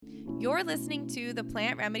You're listening to the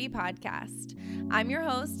Plant Remedy Podcast. I'm your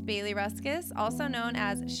host, Bailey Ruskus, also known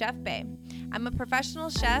as Chef Bay. I'm a professional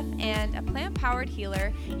chef and a plant-powered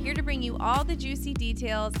healer, here to bring you all the juicy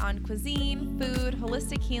details on cuisine, food,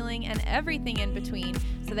 holistic healing, and everything in between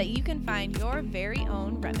so that you can find your very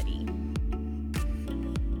own remedy.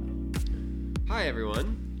 Hi,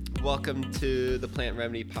 everyone. Welcome to the Plant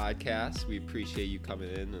Remedy Podcast. We appreciate you coming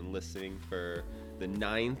in and listening for the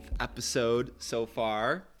 9th episode so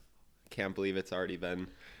far. Can't believe it's already been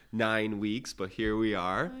 9 weeks, but here we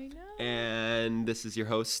are. I know. And this is your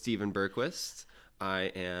host, Stephen Berquist.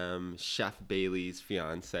 I am Chef Bailey's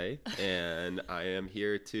fiance, and I am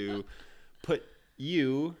here to put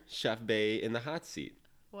you, Chef Bay, in the hot seat.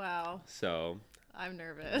 Wow. So, I'm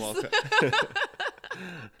nervous. welcome.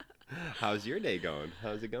 How's your day going?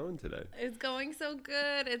 How's it going today? It's going so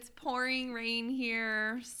good. It's pouring rain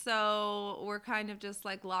here, so we're kind of just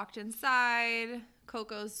like locked inside.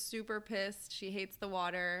 Coco's super pissed. She hates the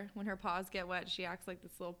water. When her paws get wet, she acts like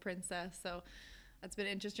this little princess. So that's been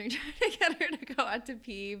interesting trying to get her to go out to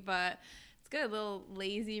pee, but it's good. A little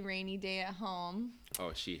lazy, rainy day at home.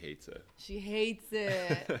 Oh, she hates it. She hates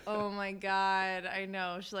it. Oh my God. I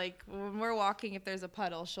know. She when we're walking, if there's a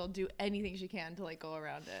puddle, she'll do anything she can to go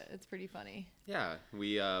around it. It's pretty funny. Yeah,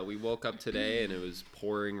 we woke up today and it was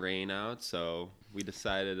pouring rain out, so we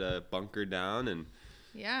decided to bunker down, and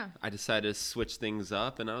yeah, I decided to switch things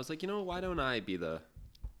up, and I was like, why don't I be the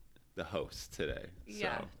host today?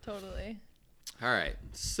 Yeah, so. Totally. All right,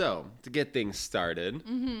 so to get things started,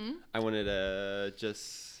 I wanted to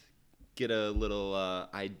just get a little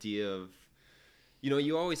idea of,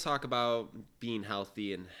 you always talk about being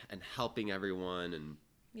healthy and helping everyone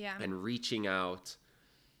and reaching out.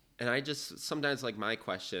 And I just, sometimes my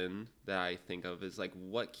question that I think of is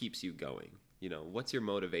what keeps you going? What's your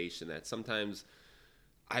motivation? That sometimes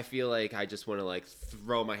I feel like I just want to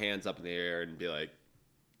throw my hands up in the air and be like,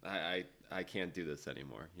 I can't do this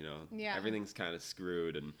anymore. Yeah. Everything's kind of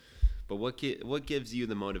screwed. But what gives you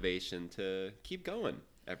the motivation to keep going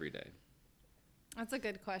every day? That's a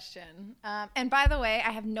good question. And by the way,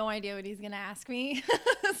 I have no idea what he's going to ask me.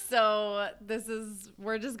 So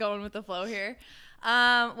we're just going with the flow here.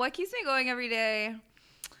 What keeps me going every day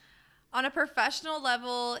on a professional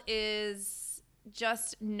level is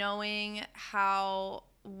just knowing how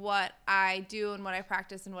what I do and what I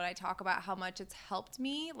practice and what I talk about, how much it's helped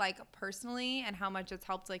me personally, and how much it's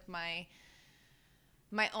helped my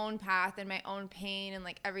own path and my own pain and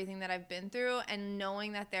everything that I've been through, and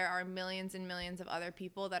knowing that there are millions and millions of other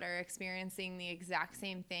people that are experiencing the exact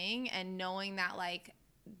same thing, and knowing that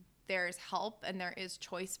there's help and there is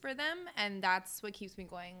choice for them. And that's what keeps me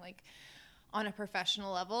going on a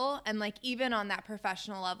professional level. And even on that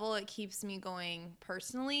professional level, it keeps me going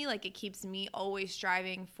personally. It keeps me always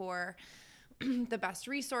striving for the best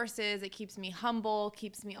resources. It keeps me humble,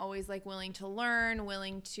 keeps me always willing to learn,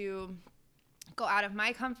 willing to go out of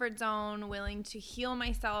my comfort zone, willing to heal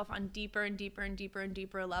myself on deeper and deeper and deeper and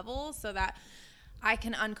deeper levels, so that I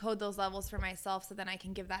can uncode those levels for myself, so then I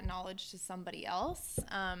can give that knowledge to somebody else.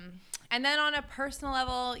 And then on a personal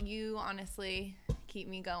level, you honestly keep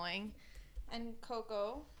me going. And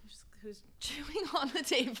Coco, who's chewing on the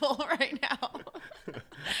table right now.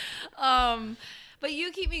 But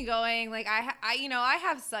you keep me going. I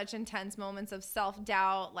have such intense moments of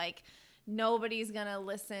self-doubt, nobody's gonna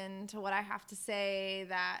listen to what I have to say.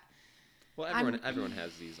 Well, everyone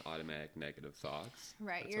has these automatic negative thoughts.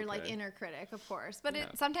 Right. That's You're okay. Inner critic, of course. But Yeah.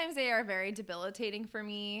 Sometimes they are very debilitating for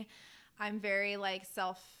me. I'm very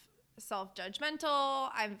self-judgmental.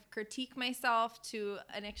 I critique myself to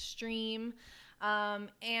an extreme.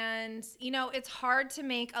 And it's hard to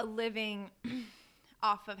make a living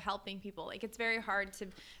off of helping people. It's very hard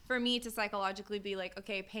for me to psychologically be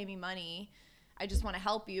okay, pay me money. I just want to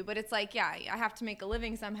help you. But it's yeah, I have to make a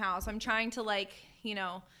living somehow. So I'm trying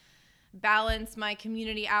to balance my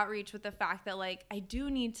community outreach with the fact that I do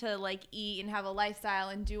need to eat and have a lifestyle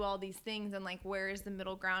and do all these things. And where is the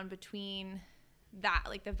middle ground between that,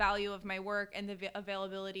 the value of my work and the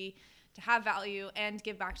availability to have value and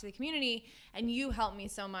give back to the community. And you help me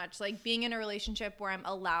so much, being in a relationship where I'm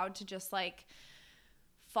allowed to just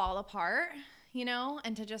fall apart,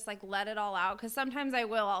 and to just let it all out. Cause sometimes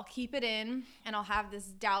I'll keep it in, and I'll have this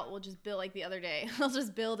doubt will just build. The other day, I'll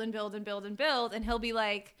just build and build and build and build. And he'll be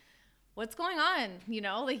what's going on?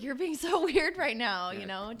 You're being so weird right now,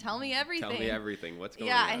 tell me everything. Tell me everything. What's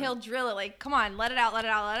going on? Yeah, and he'll drill it come on, let it out, let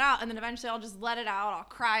it out, let it out. And then eventually I'll just let it out. I'll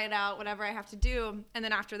cry it out, whatever I have to do. And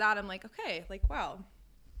then after that, I'm okay, wow,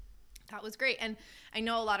 that was great. And I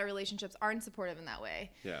know a lot of relationships aren't supportive in that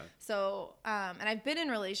way. Yeah. So, and I've been in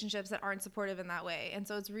relationships that aren't supportive in that way. And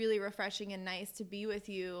so it's really refreshing and nice to be with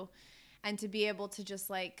you and to be able to just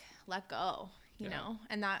like let go, you know,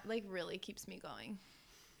 and that like really keeps me going.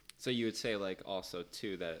 So you would say like also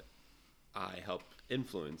too that I help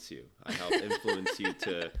influence you. I help influence you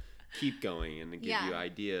to keep going and to give you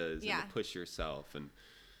ideas and to push yourself. And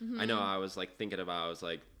I know I was like thinking about, I was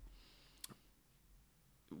like,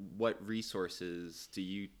 what resources do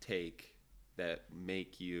you take that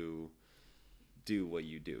make you do what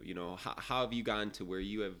you do? You know, how have you gotten to where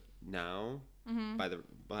you have now?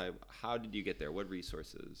 By how did you get there? What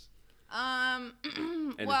resources? And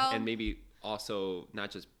maybe also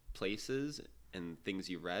not just places and things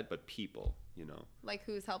you read, but people, you know, like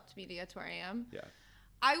who's helped me to get to where I am. Yeah.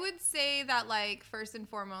 I would say that like first and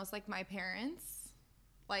foremost, like my parents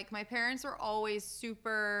were always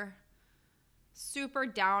super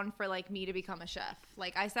down for like me to become a chef.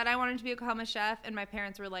 Like I said I wanted to become a chef and my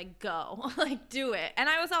parents were like, go, like do it. And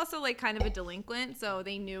I was also like kind of a delinquent, so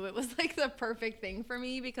they knew it was like the perfect thing for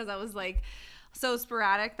me because I was like so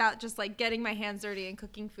sporadic that just like getting my hands dirty and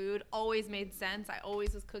cooking food always made sense. I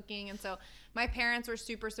always was cooking, and so my parents were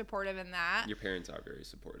super supportive in that. Your parents are very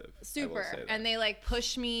supportive. Super. And they like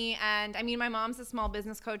push me. And I mean, my mom's a small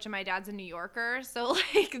business coach and my dad's a New Yorker. So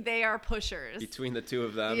like they are pushers. Between the two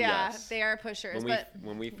of them, yeah, yes. They are pushers.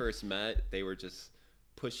 When we first met, they were just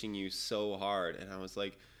pushing you so hard. And I was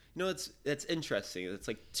like, you know, that's interesting. It's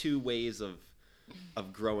like two ways of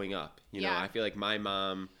growing up. You know, I feel like my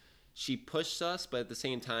mom, she pushed us, but at the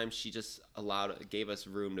same time, she just gave us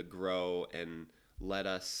room to grow and let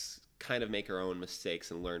us kind of make our own mistakes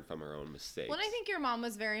and learn from our own mistakes. Well, I think your mom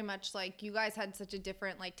was very much like, you guys had such a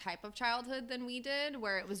different like type of childhood than we did,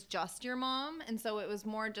 where it was just your mom. And so it was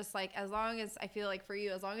more just like, as long as, I feel like for you,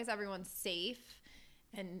 as long as everyone's safe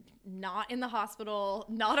and not in the hospital,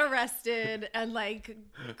 not arrested, and like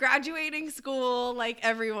graduating school, like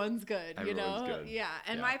everyone's good, you know? Good. Yeah.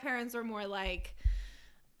 And my parents were more like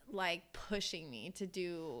pushing me to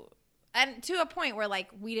do, and to a point where like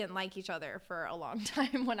we didn't like each other for a long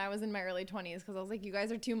time when I was in my early 20s, because I was like, you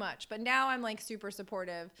guys are too much. But now I'm like super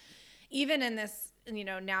supportive, even in this, you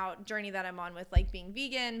know, now journey that I'm on with like being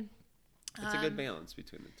vegan. It's a good balance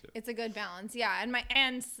between the two. It's a good balance, yeah. And my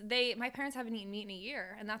parents haven't eaten meat in a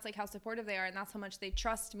year, and that's like how supportive they are, and that's how much they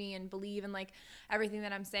trust me and believe in like everything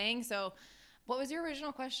that I'm saying. So what was your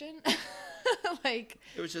original question? Like,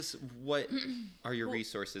 it was just, what are your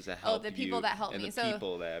resources that help you? The people that help me. The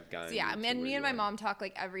people that have gotten yeah, you and me and my mom talk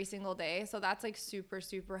like every single day, so that's like super,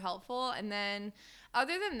 super helpful. And then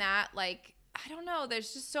other than that, like, I don't know,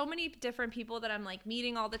 there's just so many different people that I'm like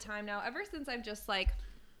meeting all the time now, ever since I've just like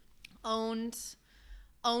owned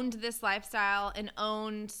this lifestyle and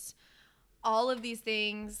owned all of these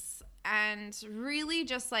things, and really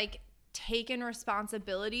just like taken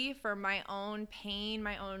responsibility for my own pain,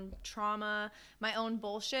 my own trauma, my own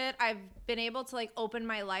bullshit. I've been able to like open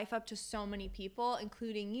my life up to so many people,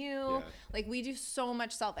 including you. Yeah. Like we do so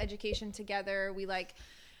much self-education together. We like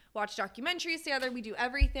watch documentaries together. We do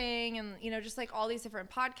everything. And, you know, just like all these different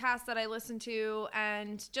podcasts that I listen to,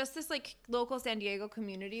 and just this like local San Diego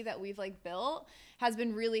community that we've like built has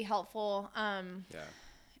been really helpful.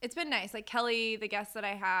 It's been nice. Like Kelly, the guest that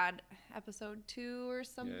I had, episode 2 or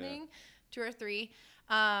something, 2 or 3,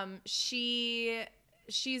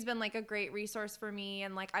 she's been like a great resource for me,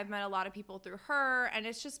 and like I've met a lot of people through her, and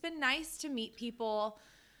it's just been nice to meet people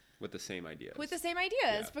with the same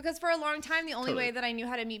ideas. Because for a long time, the only way that I knew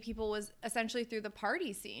how to meet people was essentially through the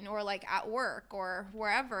party scene or like at work or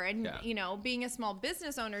wherever. And, you know, being a small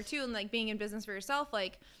business owner too, and like being in business for yourself,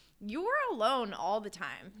 like you're alone all the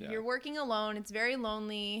time. Yeah. You're working alone. It's very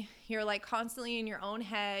lonely. You're like constantly in your own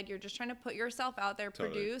head. You're just trying to put yourself out there,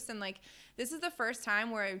 produce. And like, this is the first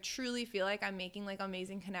time where I truly feel like I'm making like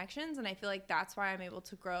amazing connections. And I feel like that's why I'm able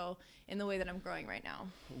to grow in the way that I'm growing right now.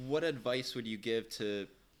 What advice would you give to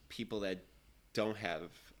people that don't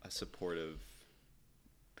have a supportive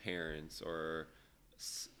parents or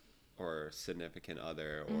significant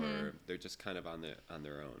other, or they're just kind of on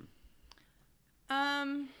their own?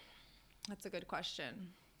 That's a good question.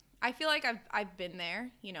 I feel like I've been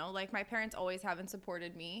there, you know, like my parents always haven't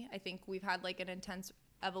supported me. I think we've had like an intense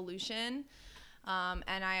evolution.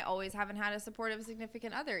 And I always haven't had a supportive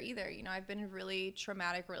significant other either. You know, I've been in really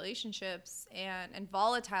traumatic relationships and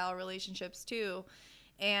volatile relationships too.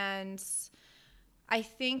 And I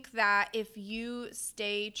think that if you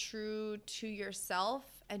stay true to yourself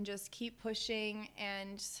and just keep pushing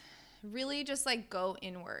and really just like go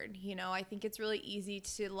inward, you know, I think it's really easy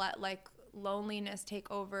to let like loneliness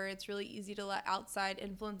take over. It's really easy to let outside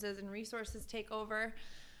influences and resources take over.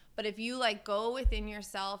 But if you like go within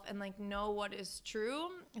yourself and like know what is true,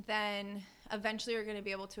 then eventually you're going to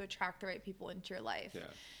be able to attract the right people into your life. Yeah.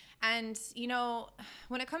 And, you know,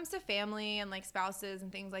 when it comes to family and like spouses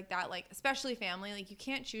and things like that, like especially family, like you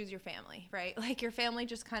can't choose your family, right? Like your family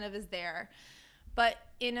just kind of is there. But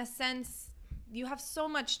in a sense, you have so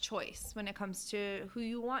much choice when it comes to who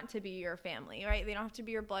you want to be your family, right? They don't have to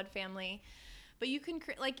be your blood family. But you can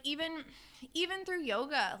like even through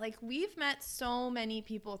yoga, like we've met so many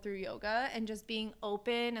people through yoga and just being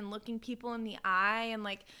open and looking people in the eye and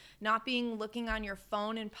like not being looking on your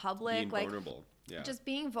phone in public, Being like vulnerable. Yeah. just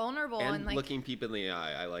being vulnerable And like looking people in the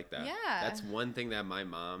eye. I like that. Yeah. That's one thing that my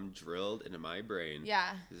mom drilled into my brain.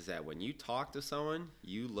 Yeah. Is that when you talk to someone,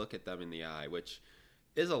 you look at them in the eye, which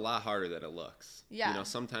is a lot harder than it looks. Yeah. You know,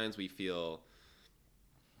 sometimes we feel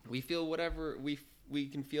whatever we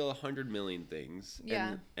can feel 100 million things.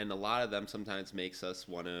 Yeah. And a lot of them sometimes makes us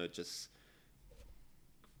want to just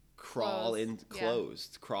crawl into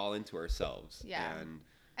ourselves. Yeah.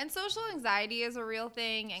 And social anxiety is a real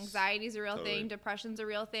thing. Anxiety is a real Totally. thing. Depression's a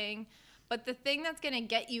real thing. But the thing that's going to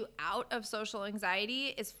get you out of social anxiety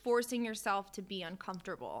is forcing yourself to be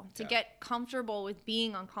uncomfortable, to get comfortable with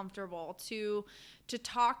being uncomfortable, to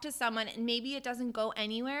talk to someone, and maybe it doesn't go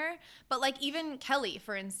anywhere. But like even Kelly,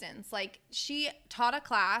 for instance, like she taught a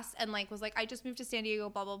class and like was like, I just moved to San Diego,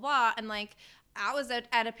 blah, blah, blah. And like I was at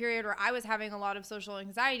a period where I was having a lot of social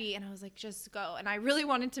anxiety and I was like, just go. And I really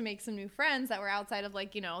wanted to make some new friends that were outside of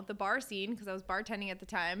like, you know, the bar scene because I was bartending at the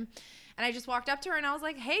time. And I just walked up to her and I was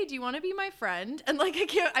like, hey, do you want to be my friend? And like,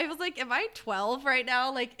 I was like, am I 12 right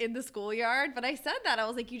now? Like in the schoolyard? But I said that. I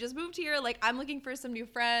was like, you just moved here. Like, I'm looking for some new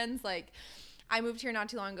friends. Like, I moved here not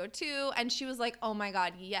too long ago too. And she was like, oh my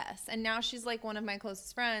God, yes. And now she's like one of my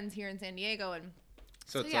closest friends here in San Diego. And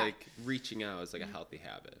so it's like reaching out is like a healthy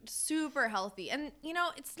habit. Super healthy. And, you know,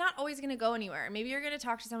 it's not always going to go anywhere. Maybe you're going to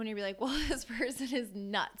talk to someone and you'll be like, well, this person is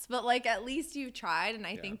nuts. But, like, at least you've tried. And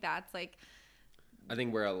I think that's, like... I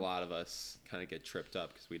think where a lot of us kind of get tripped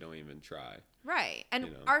up because we don't even try. Right. And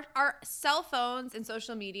you know? our cell phones and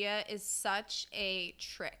social media is such a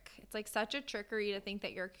trick. It's like such a trickery to think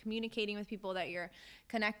that you're communicating with people, that you're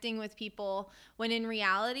connecting with people, when in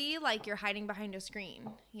reality, like you're hiding behind a screen.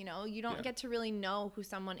 You know, you don't get to really know who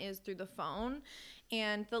someone is through the phone.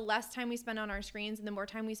 And the less time we spend on our screens and the more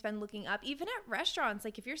time we spend looking up, even at restaurants,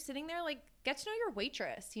 like if you're sitting there, like get to know your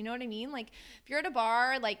waitress. You know what I mean? Like if you're at a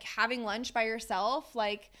bar, like having lunch by yourself,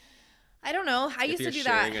 like, I don't know. I used to do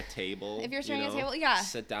that. If you're sharing a table. If you're sharing a table, yeah.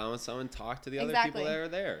 Sit down with someone, talk to the other people that are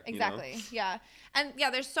there. Exactly. You know? Yeah. And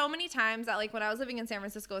yeah, there's so many times that like when I was living in San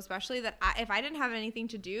Francisco, especially, that if I didn't have anything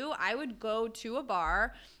to do, I would go to a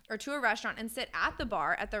bar or to a restaurant and sit at the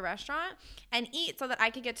bar at the restaurant and eat so that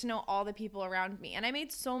I could get to know all the people around me. And I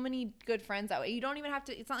made so many good friends that way. You don't even have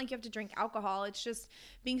to, it's not like you have to drink alcohol. It's just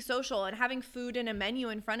being social, and having food and a menu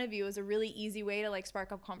in front of you is a really easy way to like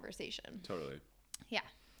spark up conversation. Totally. Yeah.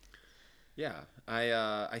 Yeah,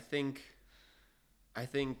 I think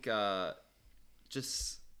of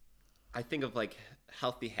like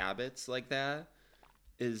healthy habits like that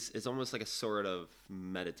is almost like a sort of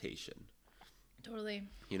meditation. Totally.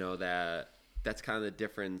 You know, that's kind of the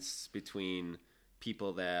difference between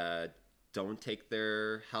people that don't take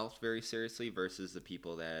their health very seriously versus the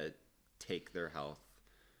people that take their health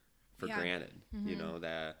for granted. Mm-hmm. You know,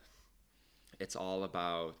 that it's all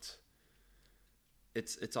about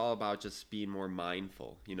just being more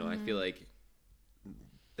mindful. You know, Mm-hmm. I feel like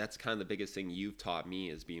that's kind of the biggest thing you've taught me,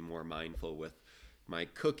 is being more mindful with my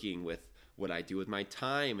cooking, with what I do with my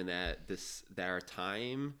time, and that our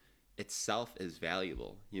time itself is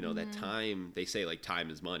valuable. You know, that time, they say like time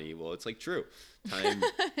is money. Well, it's like true. Time.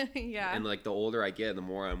 Yeah. And like the older I get, the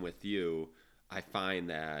more I'm with you, I find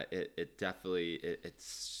that it definitely,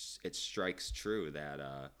 it strikes true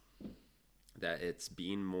that it's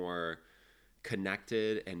being more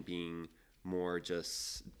connected and being more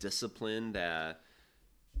just disciplined, that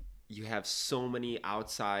you have so many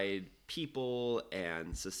outside people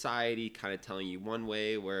and society kind of telling you one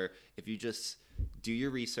way, where if you just do your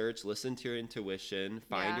research, listen to your intuition,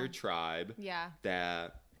 find your tribe,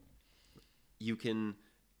 that you can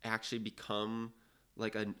actually become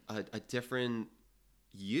like a different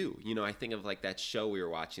you know. I think of like that show we were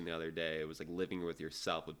watching the other day. It was like Living with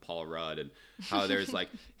Yourself with Paul Rudd, and how there's like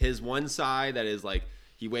his one side that is like,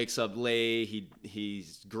 he wakes up late,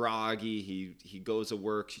 he's groggy, he goes to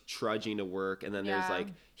work, trudging to work, and then there's like,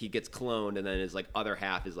 he gets cloned, and then his like other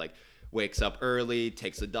half is like, wakes up early,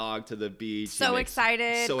 takes the dog to the beach, so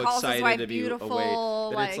excited calls his wife beautiful,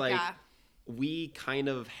 away. like, it's like we kind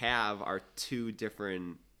of have our two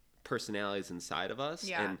different personalities inside of us,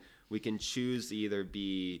 and we can choose to either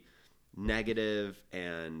be negative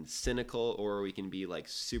and cynical, or we can be like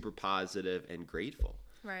super positive and grateful.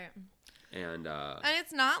 Right. And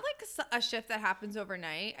it's not like a shift that happens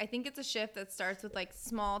overnight. I think it's a shift that starts with like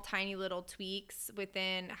small, tiny little tweaks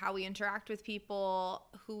within how we interact with people,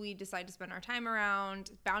 who we decide to spend our time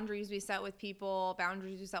around, boundaries we set with people,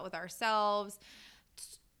 boundaries we set with ourselves.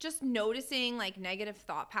 Just noticing like negative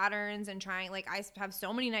thought patterns and trying, like I have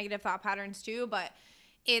so many negative thought patterns too, but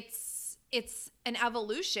it's an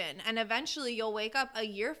evolution. And eventually you'll wake up a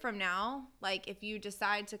year from now, like if you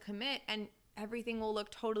decide to commit, and everything will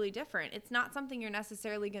look totally different. It's not something you're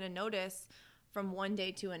necessarily going to notice from one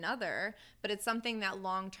day to another, but it's something that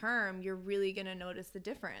long term you're really going to notice the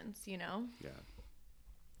difference, you know? Yeah.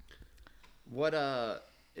 What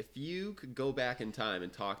if you could go back in time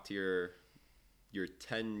and talk to your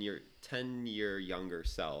 10-year younger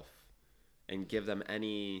self and give them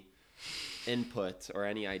any input or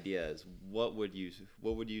any ideas, what would you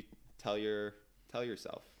tell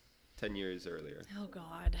yourself 10 years earlier? Oh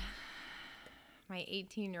God. My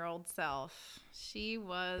 18-year-old self. She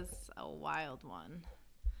was a wild one.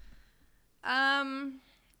 I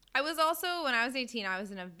was also, when I was 18, I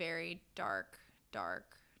was in a very dark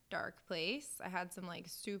place. I had some like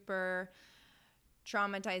super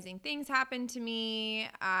traumatizing things happen to me.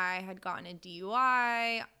 I had gotten a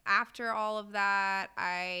DUI. After all of that,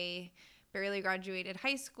 I barely graduated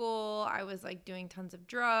high school. I was like doing tons of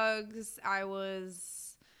drugs. I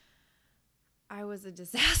was a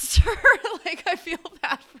disaster. Like, I feel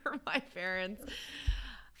bad for my parents.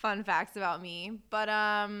 Fun facts about me. But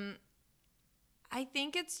I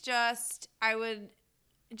think it's just,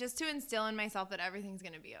 just to instill in myself that everything's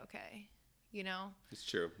going to be okay, you know? It's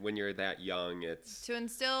true. When you're that young, it's... To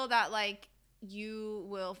instill that, like, you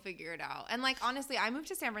will figure it out. And, like, honestly, I moved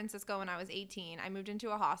to San Francisco when I was 18. I moved into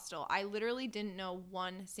a hostel. I literally didn't know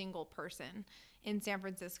one single person in San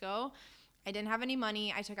Francisco. I didn't have any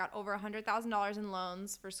money. I took out over $100,000 in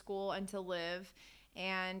loans for school and to live.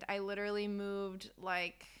 And I literally moved,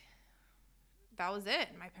 like, that was it.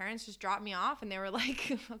 My parents just dropped me off and they were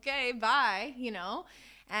like, okay, bye, you know?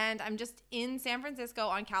 And I'm just in San Francisco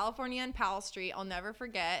on California and Powell Street. I'll never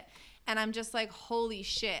forget. And I'm just like, holy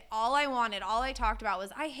shit. All I talked about was,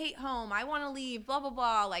 I hate home. I want to leave, blah, blah,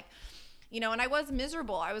 blah. Like, you know, and I was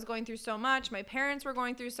miserable. I was going through so much. My parents were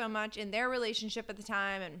going through so much in their relationship at the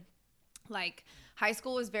time. And like, high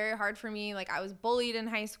school was very hard for me. Like, I was bullied in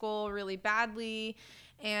high school really badly.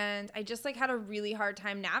 And I just like had a really hard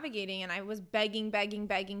time navigating, and I was begging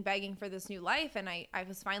for this new life. And I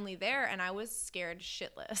was finally there, and I was scared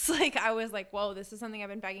shitless. Like, I was like, whoa, this is something I've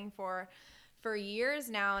been begging for years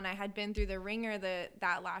now. And I had been through the ringer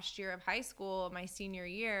that last year of high school, my senior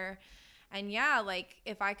year. And yeah, like,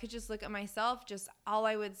 if I could just look at myself, just all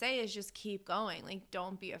I would say is just keep going. Like,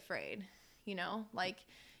 don't be afraid, you know, like,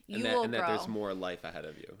 you will grow. And that there's more life ahead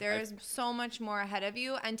of you. There's so much more ahead of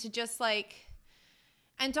you. And to just like,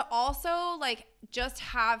 and to also like just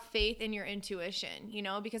have faith in your intuition, you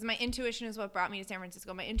know, because my intuition is what brought me to San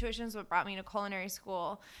Francisco. My intuition is what brought me to culinary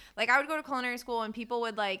school. Like, I would go to culinary school and people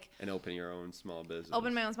would like, and open your own small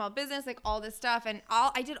business, like all this stuff. And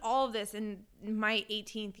I did all of this in my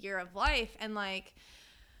 18th year of life. And like,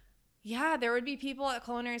 yeah, there would be people at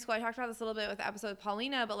culinary school. I talked about this a little bit with the episode with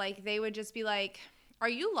Paulina, but like, they would just be like, are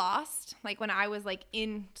you lost? Like, when I was like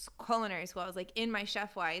in culinary school, I was like in my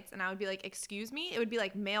chef whites, and I would be like, excuse me? It would be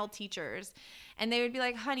like male teachers. And they would be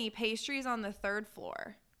like, honey, pastry's on the 3rd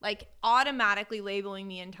floor. Like, automatically labeling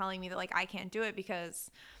me and telling me that like I can't do it because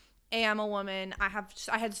A, I'm a woman. I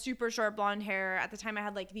had super short blonde hair. At the time I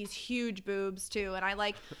had like these huge boobs too. And I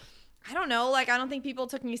like, I don't know, like, I don't think people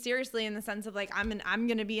took me seriously in the sense of like, I'm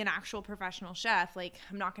going to be an actual professional chef. Like,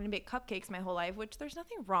 I'm not going to bake cupcakes my whole life, which there's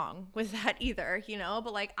nothing wrong with that either, you know,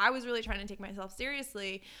 but like, I was really trying to take myself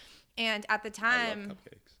seriously. And at the time, I love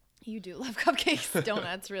cupcakes. You do love cupcakes,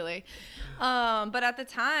 donuts, really. But at the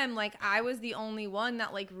time, like, I was the only one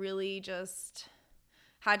that like really just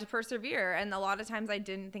had to persevere. And a lot of times I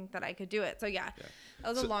didn't think that I could do it. So yeah. That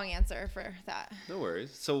was a long answer for that. No worries.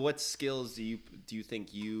 So what skills do you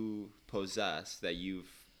think you possess that you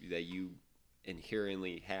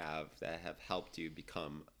inherently have that have helped you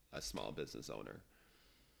become a small business owner?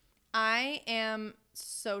 I am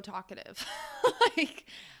so talkative. Like,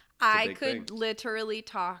 I could literally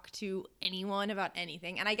talk to anyone about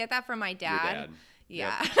anything. And I get that from my dad. Your dad.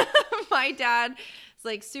 Yeah. Yep. My dad is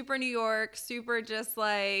like super New York, super just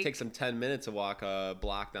like... Takes him 10 minutes to walk a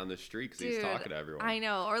block down the street because he's talking to everyone. I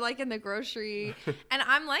know. Or like in the grocery. And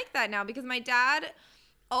I'm like that now because my dad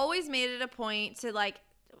always made it a point to like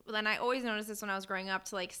and I always noticed this when I was growing up,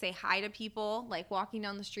 to like say hi to people, like walking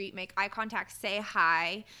down the street, make eye contact, say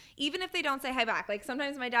hi, even if they don't say hi back. Like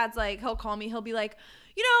sometimes my dad's like, he'll call me, he'll be like,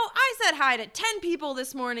 I said hi to 10 people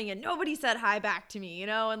this morning and nobody said hi back to me,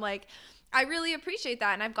 and like, I really appreciate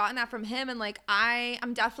that. And I've gotten that from him. And like,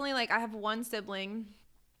 I'm definitely like, I have one sibling.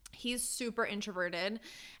 He's super introverted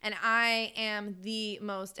and I am the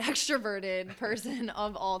most extroverted person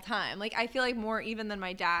of all time. Like, I feel like more even than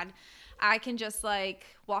my dad. I can just like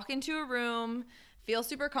walk into a room, feel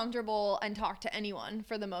super comfortable and talk to anyone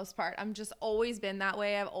for the most part. I'm just always been that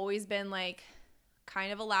way. I've always been like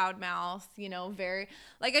kind of a loudmouth, very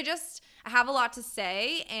like I have a lot to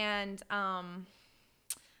say, and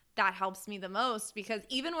that helps me the most, because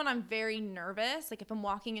even when I'm very nervous, like if I'm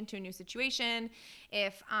walking into a new situation,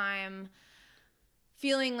 if I'm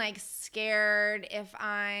feeling like scared, if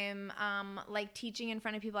I'm like teaching in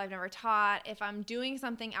front of people I've never taught, if I'm doing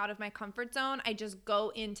something out of my comfort zone, I just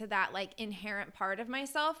go into that like inherent part of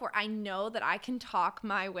myself where I know that I can talk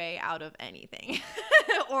my way out of anything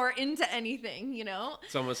or into anything,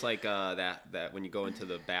 It's almost like that when you go into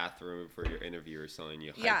the bathroom for your interview or something,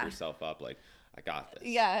 you hype yourself up like, I got this.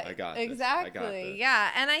 Yeah, I got exactly. this. I got this.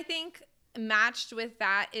 Yeah, and I think matched with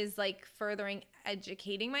that is like furthering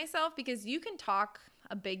educating myself, because you can talk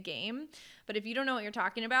a big game, but if you don't know what you're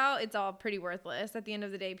talking about, it's all pretty worthless. At the end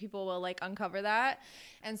of the day, people will like uncover that.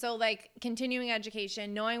 And so like continuing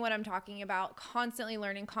education, knowing what I'm talking about, constantly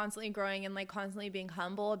learning, constantly growing, and like constantly being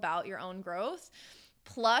humble about your own growth,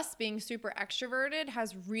 plus being super extroverted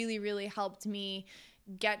has really, really helped me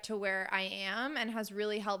get to where I am, and has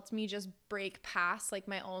really helped me just break past like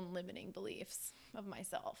my own limiting beliefs of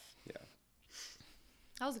myself. Yeah.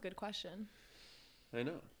 That was a good question. I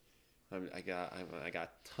know. I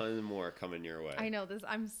got ton more coming your way. I know this.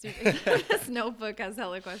 I'm stupid. This notebook has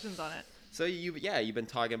hella questions on it. So you've been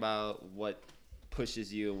talking about what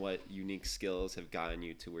pushes you and what unique skills have gotten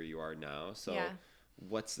you to where you are now. So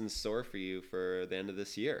what's in store for you for the end of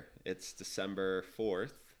this year? It's December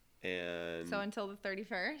 4th. And so until the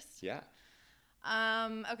 31st? Yeah.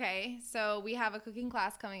 Okay. So we have a cooking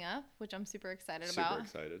class coming up, which I'm super excited about. Super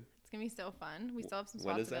excited. It's going to be so fun. We still have some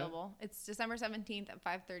spots available. It's December 17th at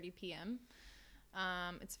 5:30 p.m.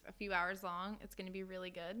 It's a few hours long. It's going to be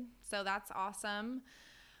really good. So that's awesome.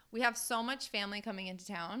 We have so much family coming into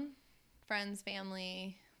town. Friends,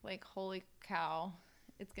 family, like holy cow.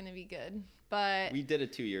 It's going to be good. But we did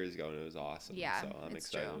it 2 years ago and it was awesome. Yeah, so I'm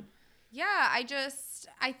excited. True. Yeah,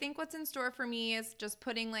 I think what's in store for me is just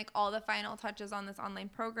putting like all the final touches on this online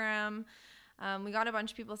program. We got a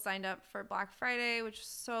bunch of people signed up for Black Friday, which is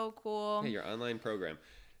so cool. Hey, your online program.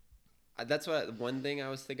 That's one thing I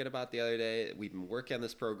was thinking about the other day. We've been working on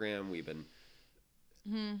this program. We've been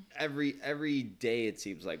every day it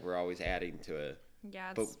seems like we're always adding to it.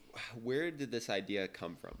 Yeah. But where did this idea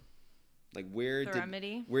come from? Like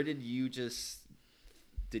Remedy? Where did you just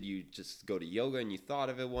go to yoga and you thought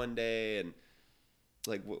of it one day, and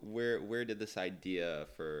like where did this idea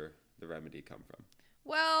for the Remedy come from?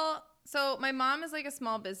 Well, so my mom is like a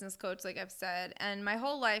small business coach, like I've said, and my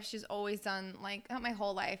whole life she's always done, like not my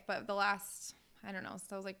whole life, but the last, I don't know,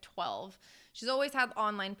 since I was like 12, she's always had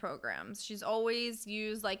online programs. She's always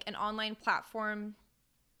used like an online platform,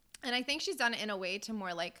 and I think she's done it in a way to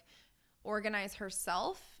more like organize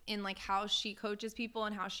herself in like how she coaches people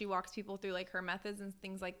and how she walks people through like her methods and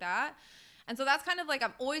things like that. And so that's kind of like,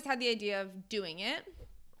 I've always had the idea of doing it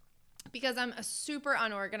because I'm a super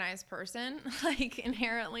unorganized person. Like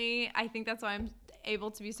inherently, I think that's why I'm able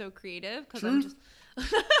to be so creative, because I'm just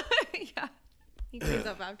yeah, he cleans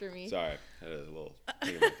up after me. Sorry, I had a little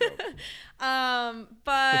thing in my throat.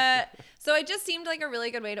 But so it just seemed like a really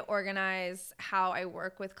good way to organize how I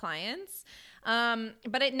work with clients.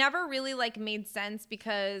 But it never really like made sense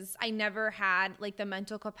because I never had like the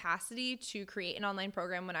mental capacity to create an online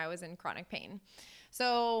program when I was in chronic pain.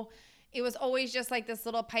 So it was always just like this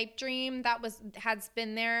little pipe dream that had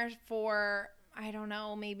been there for, I don't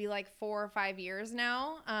know, maybe like 4 or 5 years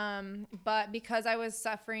now. But because I was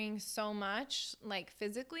suffering so much, like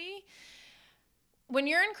physically, when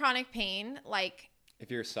you're in chronic pain, like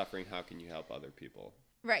if you're suffering, how can you help other people?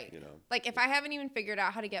 Right. Like if I haven't even figured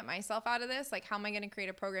out how to get myself out of this, like how am I going to create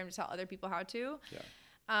a program to tell other people how to?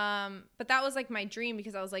 Yeah. But that was like my dream,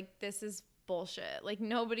 because I was like, this is bullshit. Like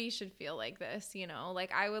nobody should feel like this,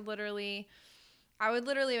 Like I would literally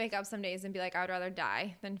wake up some days and be like, I would rather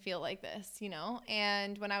die than feel like this,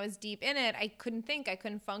 And when I was deep in it, I couldn't think, I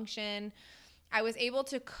couldn't function. I was able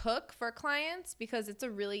to cook for clients because it's a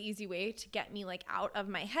really easy way to get me like out of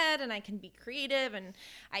my head, and I can be creative, and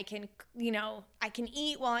I can, I can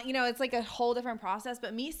eat while, it's like a whole different process.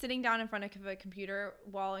 But me sitting down in front of a computer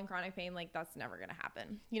while in chronic pain, like that's never going to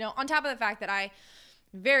happen. On top of the fact that I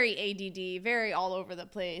very ADD, very all over the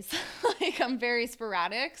place. Like I'm very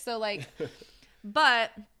sporadic. So like,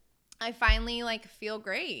 but I finally like feel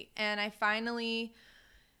great. And I finally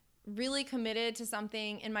really committed to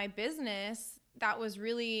something in my business that was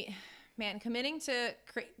really, committing to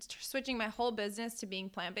switching my whole business to being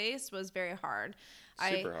plant-based was very hard.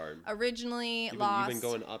 Super hard. Originally You've been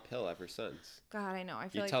going uphill ever since. God, I know. I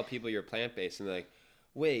feel you tell people you're plant-based and they're like,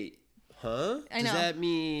 wait, huh? I know. Does that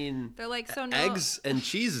mean they're like, so no, eggs and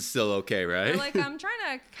cheese is still okay, right? They're like, I'm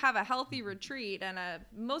trying to have a healthy retreat, and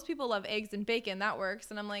most people love eggs and bacon. That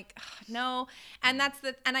works. And I'm like, no. And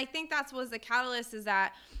I think that was the catalyst, is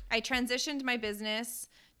that I transitioned my business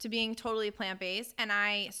to being totally plant-based, and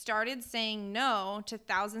I started saying no to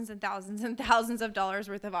thousands and thousands and thousands of dollars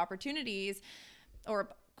worth of opportunities, or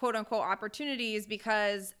quote unquote opportunities,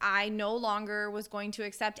 because I no longer was going to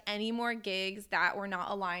accept any more gigs that were not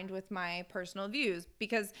aligned with my personal views.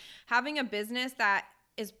 Because having a business that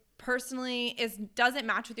doesn't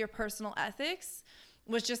match with your personal ethics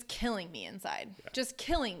was just killing me inside. Just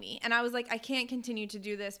killing me. And I was like, I can't continue to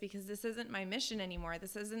do this because this isn't my mission anymore.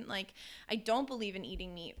 This isn't like, I don't believe in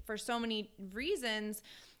eating meat for so many reasons.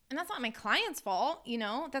 And that's not my client's fault,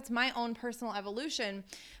 that's my own personal evolution.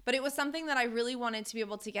 But it was something that I really wanted to be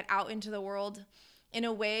able to get out into the world in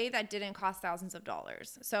a way that didn't cost thousands of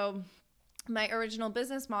dollars. So my original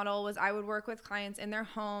business model was I would work with clients in their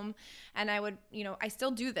home, and I would, I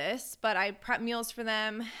still do this, but I prep meals for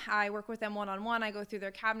them. I work with them one-on-one. I go through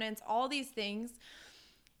their cabinets, all these things.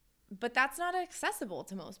 But that's not accessible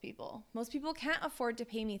to most people. Most people can't afford to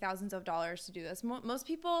pay me thousands of dollars to do this. Most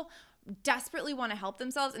people desperately want to help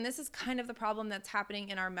themselves. And this is kind of the problem that's happening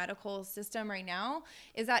in our medical system right now,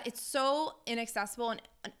 is that it's so inaccessible and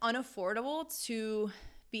unaffordable to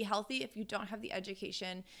be healthy if you don't have the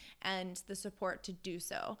education and the support to do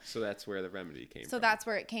so. So that's where the remedy came from. So that's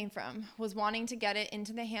where it came from, was wanting to get it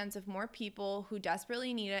into the hands of more people who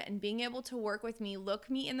desperately need it, and being able to work with me, look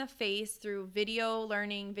me in the face through video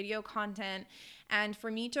learning, video content, and for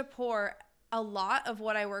me to pour a lot of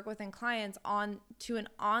what I work with in clients on to an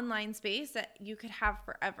online space that you could have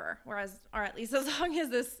forever, or at least as long as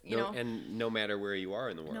this, and no matter where you are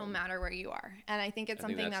in the world. No matter where you are. And I think it's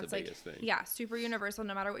something that's like, super universal,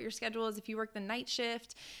 no matter what your schedule is. If you work the night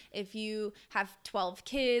shift, if you have 12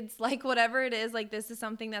 kids, like whatever it is, like this is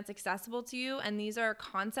something that's accessible to you. And these are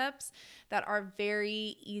concepts that are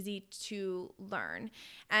very easy to learn.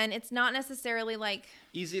 And it's not necessarily like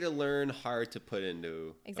easy to learn, hard to put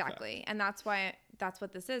into exactly effect. And that's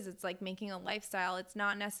what this is. It's like making a lifestyle. It's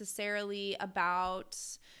not necessarily about,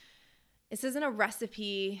 this isn't a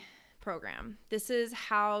recipe program. This is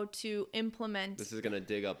how to implement. This is going to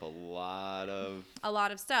dig up a lot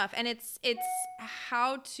of stuff. And it's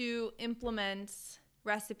how to implement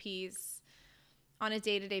recipes on a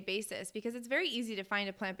day-to-day basis, because it's very easy to find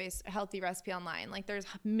a plant-based healthy recipe online. Like there's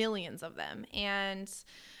millions of them. And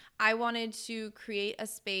I wanted to create a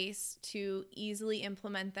space to easily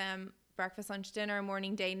implement them, breakfast, lunch, dinner,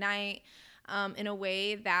 morning, day, night, in a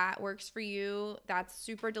way that works for you, that's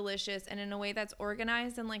super delicious, and in a way that's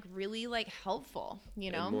organized and like really like helpful,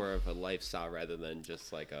 And more of a lifestyle rather than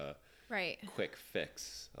just like a quick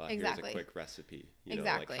fix. Exactly. Here's a quick recipe.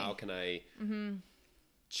 Exactly. Like how can I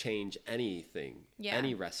change anything,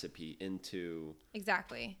 any recipe into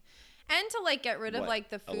exactly. And to like get rid of like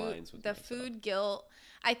the food guilt.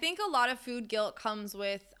 I think a lot of food guilt comes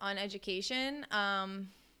with uneducation.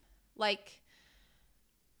 Like,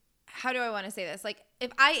 how do I want to say this? Like, if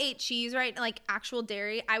I ate cheese, right, like actual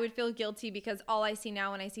dairy, I would feel guilty because all I see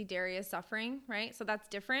now when I see dairy is suffering, right? So that's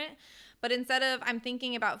different. But instead of, I'm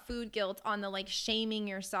thinking about food guilt on the like shaming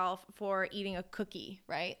yourself for eating a cookie,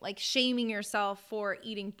 right? Like shaming yourself for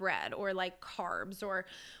eating bread or like carbs or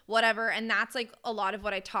whatever. And that's like a lot of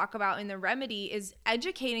what I talk about in the remedy, is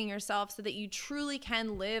educating yourself so that you truly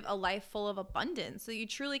can live a life full of abundance. So you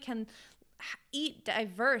truly can eat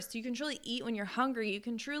diverse. You can truly eat when you're hungry. You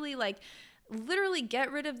can truly like literally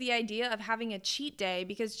get rid of the idea of having a cheat day,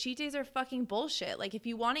 because cheat days are fucking bullshit. Like if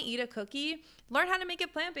you want to eat a cookie, learn how to make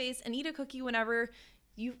it plant-based and eat a cookie whenever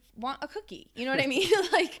you want a cookie. You know what I mean?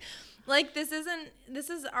 like this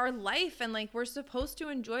is our life, and like we're supposed to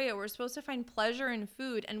enjoy it. We're supposed to find pleasure in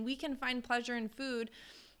food, and we can find pleasure in food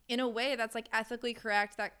in a way that's like ethically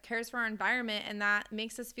correct, that cares for our environment, and that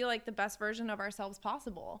makes us feel like the best version of ourselves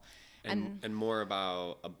possible. And more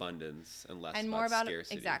about abundance and less about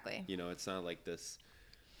scarcity. Exactly. It's not like this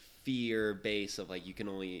fear base of like you can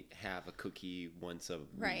only have a cookie once a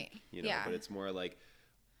week, you know, Yeah. but it's more like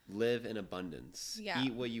live in abundance,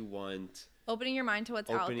 eat what you want, opening your mind to what's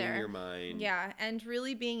out there. Opening your mind. Yeah, and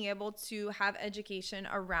really being able to have education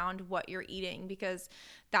around what you're eating, because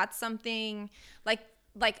that's something like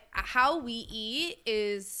how we eat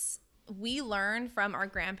is we learn from our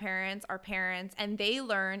grandparents, our parents, and they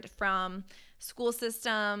learned from school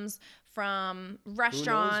systems, from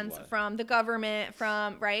restaurants, from the government,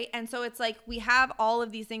 from, right? And so it's like we have all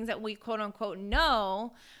of these things that we quote unquote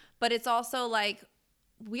know, but it's also like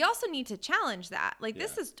we also need to challenge that. Like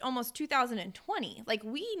this is almost 2020. Like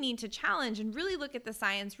we need to challenge and really look at the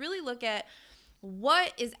science, really look at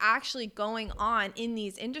what is actually going on in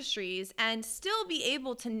these industries and still be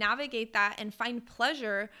able to navigate that and find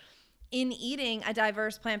pleasure in eating a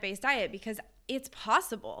diverse plant-based diet, because it's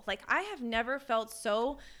possible. Like I have never felt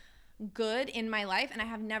so good in my life, and I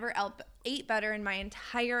have never ate better in my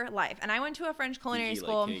entire life. And I went to a French culinary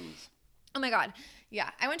school. Like kings. Oh my God. Yeah.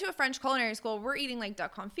 I went to a French culinary school. We're eating like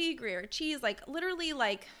duck confit, Gruyere cheese, like literally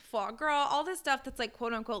like foie gras, all this stuff that's like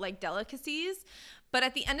quote unquote like delicacies. But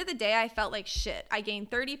at the end of the day, I felt like shit. I gained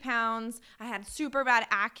 30 pounds. I had super bad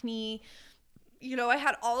acne. You know, I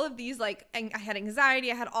had all of these like, I had anxiety.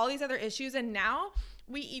 I had all these other issues. And now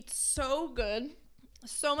we eat so good,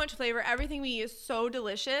 so much flavor. Everything we eat is so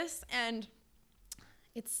delicious. And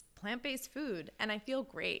it's plant-based food. And I feel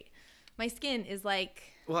great. My skin is like...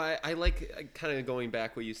 Well, I like kind of going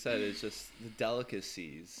back what you said is just the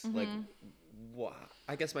delicacies. Mm-hmm. Like,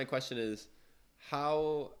 I guess my question is,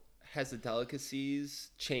 how has the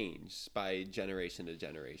delicacies changed by generation to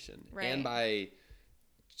generation? Right. And by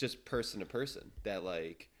just person to person? That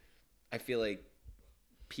like, I feel like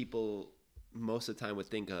people most of the time would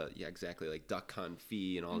think, exactly, like duck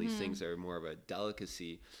confit and all these things are more of a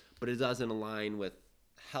delicacy, but it doesn't align with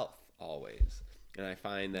health always. And I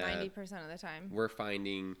find that 90% of the time we're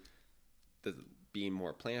finding the being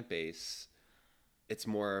more plant-based, it's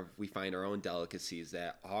more of we find our own delicacies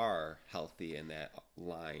that are healthy and that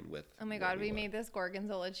line with. Oh my God, we made this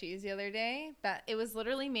gorgonzola cheese the other day that it was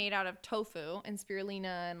literally made out of tofu and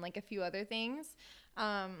spirulina and like a few other things.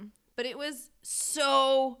 But it was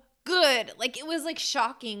so good. Like it was like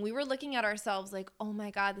shocking. We were looking at ourselves like, oh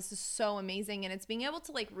my God, this is so amazing. And it's being able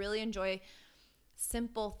to like really enjoy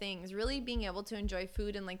simple things, really being able to enjoy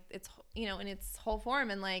food and like it's, you know, in its whole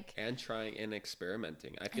form, and like and trying and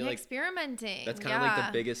experimenting. I feel like experimenting, that's kind of like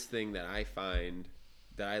the biggest thing that I find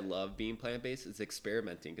that I love being plant-based is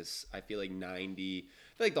experimenting, because I feel like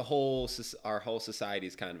our whole society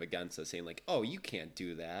is kind of against us, saying like, oh, you can't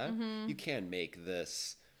do that, you can't make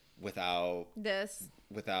this without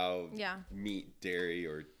meat, dairy,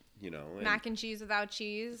 or you know, mac and cheese without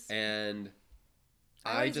cheese. And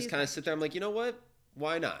I just kind of sit there, I'm like, you know what?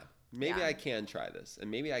 Why not? Maybe I can try this, and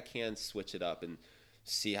maybe I can switch it up and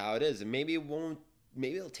see how it is. And maybe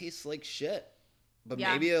it'll taste like shit, but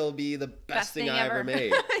maybe it'll be the best thing I ever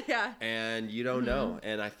made. Yeah. And you don't know.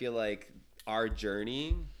 And I feel like our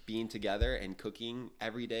journey being together and cooking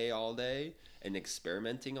every day, all day, and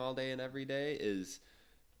experimenting all day and every day is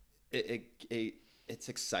it's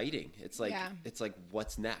exciting. It's like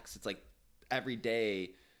what's next? It's like every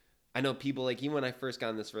day. I know people, like, even when I first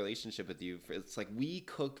got in this relationship with you, it's like we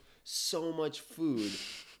cook so much food,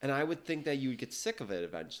 and I would think that you would get sick of it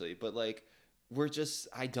eventually, but like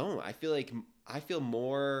I don't. I feel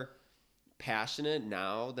more passionate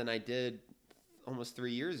now than I did almost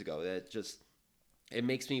 3 years ago. That just, it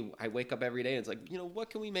makes me, I wake up every day and it's like, you know, what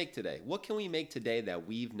can we make today? What can we make today that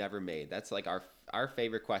we've never made? That's like our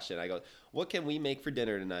favorite question. I go, what can we make for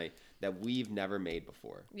dinner tonight that we've never made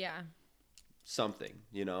before? Yeah. Something,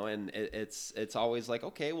 you know, and it's always like,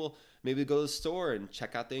 okay, well, maybe go to the store and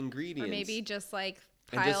check out the ingredients, or maybe just like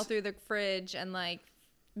pile through the fridge and like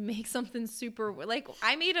make something super, like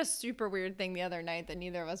I made a super weird thing the other night that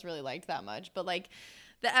neither of us really liked that much, but like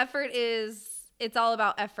the effort it's all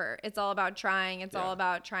about effort. It's all about trying. It's all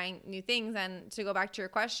about trying new things. And to go back to your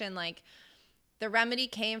question, like the remedy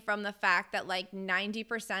came from the fact that like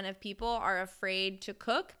 90% of people are afraid to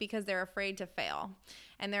cook because they're afraid to fail.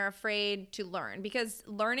 And they're afraid to learn, because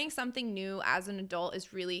learning something new as an adult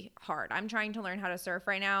is really hard. I'm trying to learn how to surf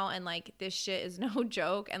right now, and like this shit is no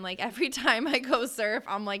joke. And like every time I go surf,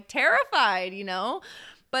 I'm like terrified, you know?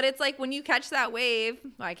 But it's like when you catch that wave,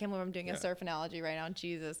 I can't believe I'm doing a surf analogy right now,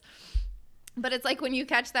 Jesus. But it's like when you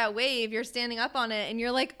catch that wave, you're standing up on it and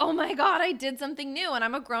you're like, oh my God, I did something new and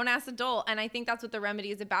I'm a grown ass adult. And I think that's what the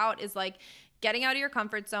remedy is about, is like getting out of your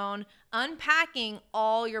comfort zone, unpacking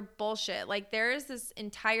all your bullshit. Like there is this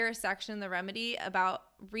entire section in the remedy about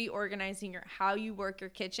reorganizing how you work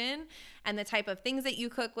your kitchen and the type of things that you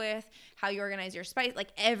cook with, how you organize your spice, like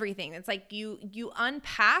everything. It's like you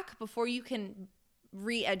unpack before you can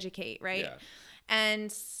re-educate, right? Yeah.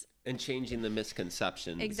 And changing the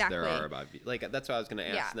misconceptions exactly. there are about, like, that's what I was going to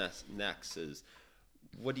ask Yeah. next is,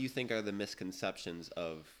 what do you think are the misconceptions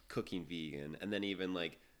of cooking vegan? And then even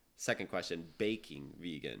like, second question, baking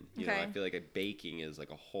vegan. You know, I feel like baking is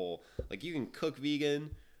like a whole, like you can cook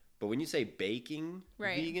vegan, but when you say baking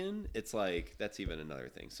vegan, it's like, that's even another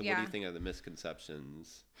thing. So what do you think are the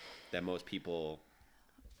misconceptions that most people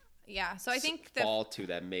so I think fall to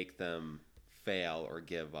that make them fail or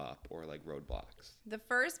give up or like roadblocks? The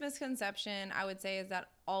first misconception I would say is that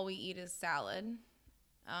all we eat is salad.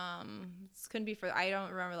 This couldn't be I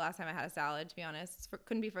don't remember the last time I had a salad, to be honest.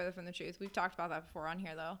 Couldn't be further from the truth. We've talked about that before on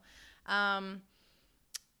here though.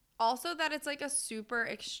 Also that it's like a super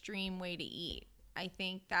extreme way to eat. I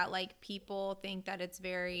think that like people think that it's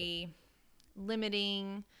very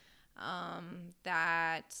limiting,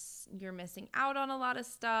 that you're missing out on a lot of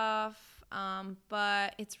stuff.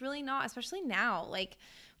 But it's really not, especially now. Like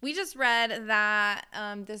we just read that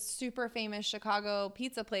this super famous Chicago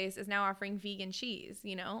pizza place is now offering vegan cheese,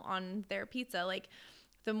 you know, on their pizza. Like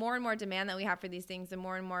the more and more demand that we have for these things, the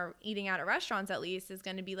more and more eating out at restaurants, at least, is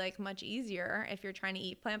going to be like much easier if you're trying to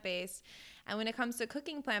eat plant-based. And when it comes to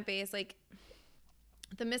cooking plant-based, like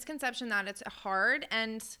the misconception that it's hard,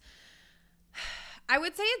 and I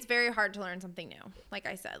would say it's very hard to learn something new. Like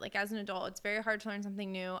I said, like as an adult, it's very hard to learn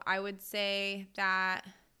something new. I would say that,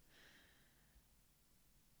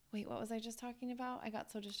 wait, what was I just talking about? I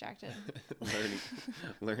got so distracted.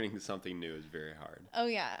 learning something new is very hard. Oh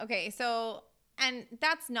yeah. Okay. So, and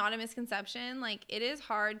that's not a misconception. Like it is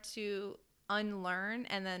hard to unlearn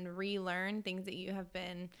and then relearn things that you have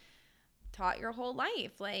been taught your whole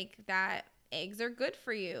life. Like that eggs are good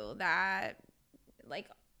for you, that like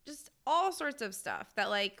just all sorts of stuff that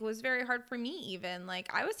like was very hard for me even. Like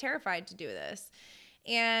I was terrified to do this.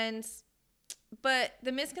 But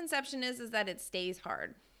the misconception is that it stays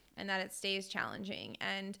hard and that it stays challenging.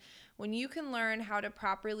 And when you can learn how to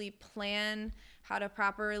properly plan, how to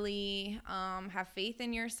properly have faith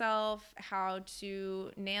in yourself, how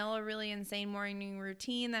to nail a really insane morning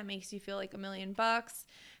routine that makes you feel like $1,000,000,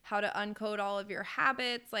 how to uncode all of your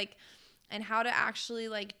habits, like, and how to actually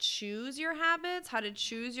like choose your habits, how to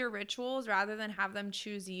choose your rituals rather than have them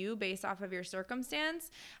choose you based off of your circumstance.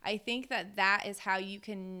 I think that is how you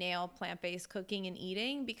can nail plant-based cooking and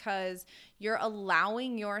eating, because you're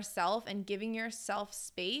allowing yourself and giving yourself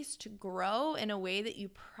space to grow in a way that you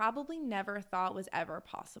probably never thought was ever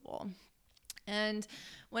possible. And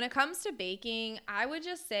when it comes to baking, I would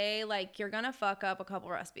just say like you're gonna fuck up a couple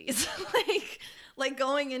recipes. like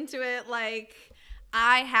going into it, like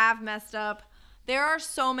I have messed up. There are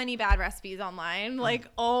so many bad recipes online. Like,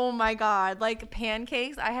 oh my God. Like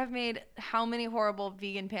pancakes. I have made how many horrible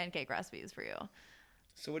vegan pancake recipes for you?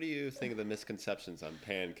 So what do you think the misconceptions on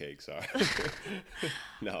pancakes are?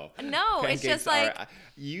 No, it's just like,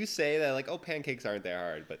 you say that like, oh, pancakes aren't that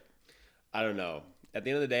hard, but I don't know. At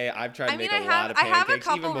the end of the day, I've tried to make a lot of pancakes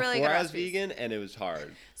even before really I was vegan, and it was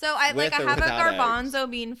hard. So I have a garbanzo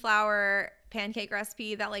bean flour pancake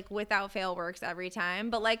recipe that like without fail works every time.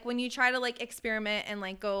 But like when you try to like experiment and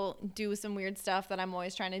like go do some weird stuff that I'm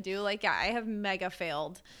always trying to do, like I have mega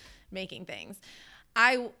failed making things.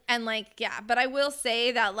 But I will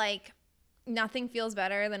say that like nothing feels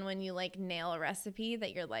better than when you like nail a recipe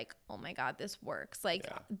that you're like, oh my God, this works. Like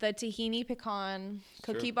the tahini pecan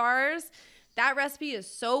cookie bars. That recipe is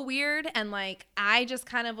so weird, and like I just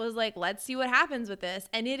kind of was like, let's see what happens with this,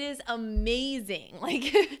 and it is amazing.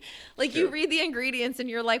 Like you read the ingredients and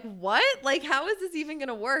you're like, what? Like how is this even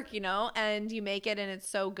gonna work? You know? And you make it and it's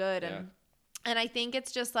so good. And I think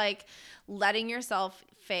it's just like letting yourself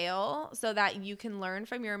fail so that you can learn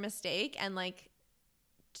from your mistake and like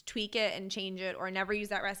tweak it and change it or never use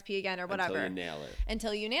that recipe again or whatever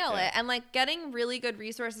until you nail it. And like getting really good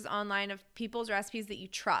resources online of people's recipes that you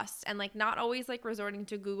trust, and like not always like resorting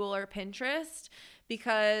to Google or Pinterest,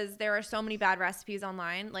 because there are so many bad recipes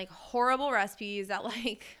online, like horrible recipes that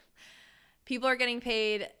like people are getting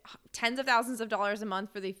paid tens of thousands of dollars a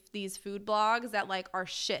month for these food blogs that like are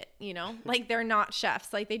shit, you know? Like they're not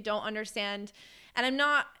chefs, like they don't understand. And I'm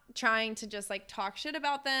not trying to just like talk shit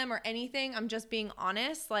about them or anything. I'm just being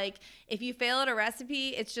honest. Like if you fail at a recipe,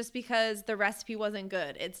 it's just because the recipe wasn't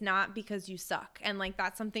good. It's not because you suck. And like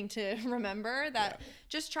that's something to remember, that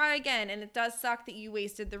just try again. And it does suck that you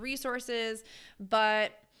wasted the resources,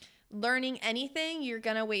 but learning anything, you're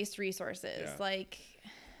going to waste resources. Like,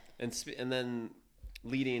 And then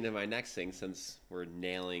leading into my next thing, since we're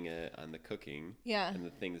nailing it on the cooking Yeah. and the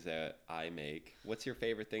things that I make, what's your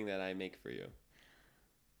favorite thing that I make for you?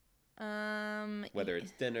 Whether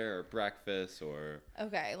it's dinner or breakfast or...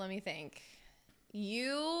 Okay, let me think.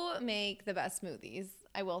 You make the best smoothies.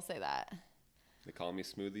 I will say that. They call me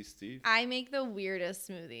Smoothie Steve? I make the weirdest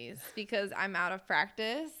smoothies because I'm out of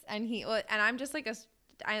practice, and I'm just like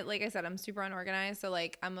like I said, I'm super unorganized, so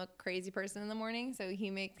like I'm a crazy person in the morning. So he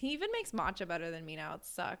even makes matcha better than me now. It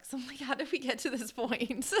sucks. I'm like, how did we get to this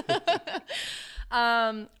point?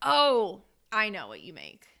 Oh, I know what you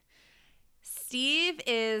make. Steve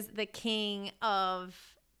is the king of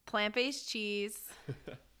plant-based cheese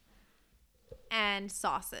and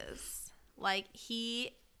sauces. Like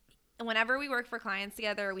whenever we work for clients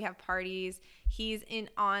together, we have parties, he's in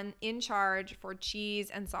charge for cheese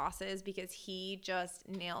and sauces because he just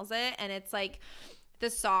nails it. And it's like the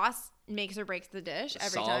sauce makes or breaks the dish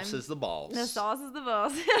every time. Sauce is the balls. The sauce is the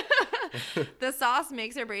balls. The sauce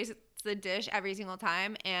makes or breaks the dish every single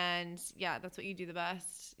time. And yeah, that's what you do the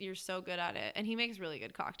best. You're so good at it. And he makes really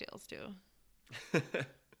good cocktails too.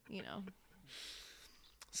 You know.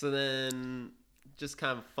 So then, just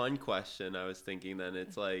kind of fun question. I was thinking then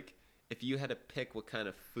it's like, if you had to pick what kind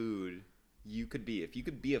of food you could be, if you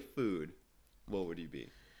could be a food, what would you be?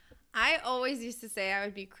 I always used to say I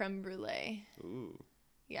would be creme brulee. Ooh.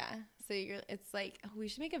 Yeah. So it's like, we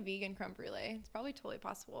should make a vegan creme brulee. It's probably totally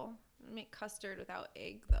possible. Make custard without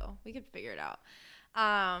egg though. We could figure it out.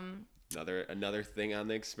 Another thing on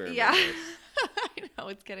the experiment Yeah. list. I know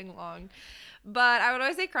it's getting long. But I would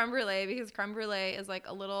always say creme brulee because creme brulee is like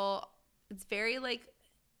it's very like,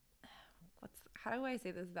 how do I say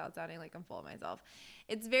this without sounding like I'm full of myself?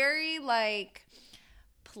 It's very like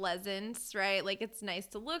pleasant, right? Like it's nice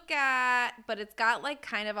to look at, but it's got like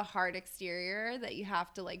kind of a hard exterior that you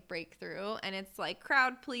have to like break through. And it's like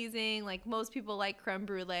crowd pleasing. Like most people like creme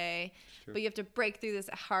brulee, Sure. but you have to break through this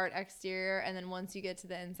hard exterior. And then once you get to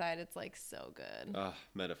the inside, it's like so good. Ah,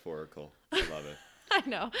 metaphorical. I love it. I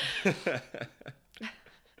know.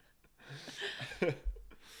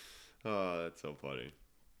 Oh, that's so funny.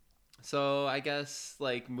 So I guess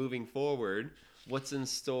like moving forward, what's in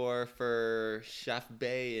store for Chef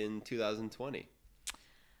Bay in 2020? It's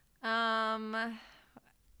a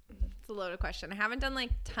loaded question. I haven't done like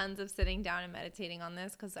tons of sitting down and meditating on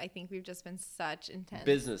this because I think we've just been such intense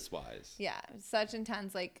Business-wise. Yeah, such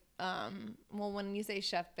intense. Like, well, when you say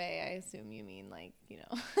Chef Bay, I assume you mean like, you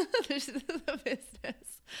know, this is the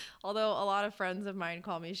business. Although a lot of friends of mine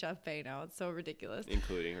call me Chef Bay now. It's so ridiculous.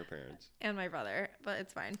 Including her parents. And my brother, but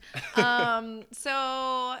it's fine.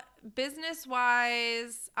 So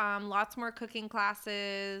business-wise, lots more cooking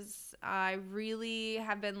classes. I really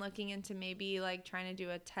have been looking into maybe like trying to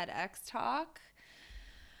do a TEDx talk,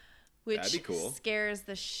 which That'd be cool. Scares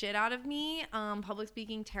the shit out of me. Public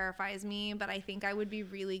speaking terrifies me, but I think I would be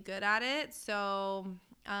really good at it. So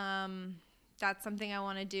that's something I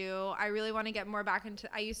want to do. I really want to get more back into,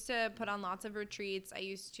 I used to put on lots of retreats. I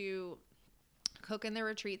used to cook in the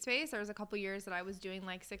retreat space. There was a couple years that I was doing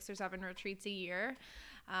like 6 or 7 retreats a year.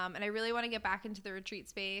 And I really want to get back into the retreat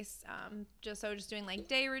space. Just doing like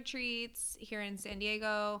day retreats here in San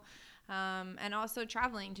Diego. And also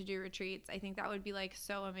traveling to do retreats. I think that would be like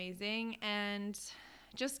so amazing. And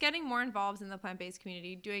just getting more involved in the plant-based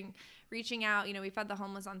community, reaching out, you know, we fed the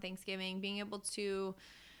homeless on Thanksgiving, being able to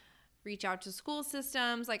reach out to school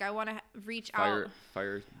systems. Like I want to reach out.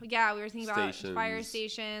 Yeah, we were thinking about fire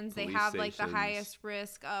stations. They have like the highest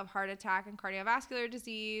risk of heart attack and cardiovascular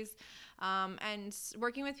disease. And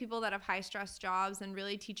working with people that have high stress jobs and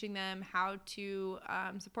really teaching them how to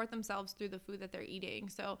support themselves through the food that they're eating.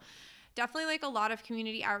 So definitely like a lot of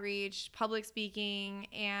community outreach, public speaking,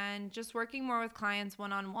 and just working more with clients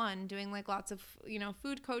one-on-one, doing like lots of, you know,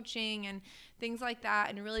 food coaching and things like that,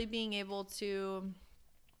 and really being able to,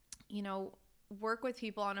 you know, work with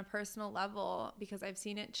people on a personal level, because I've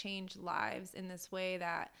seen it change lives in this way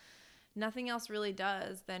that nothing else really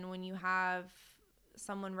does than when you have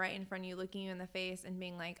someone right in front of you looking you in the face and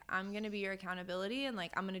being like, I'm going to be your accountability, and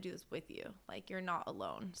like, I'm going to do this with you. Like, you're not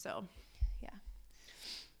alone. So, yeah.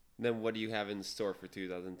 Then what do you have in store for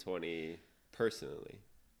 2020 personally?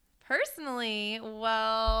 Personally,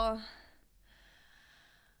 well,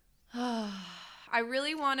 I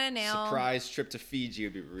really want to nail... Surprise trip to Fiji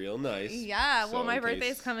would be real nice. Yeah, well, my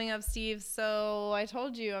birthday's coming up, Steve, so I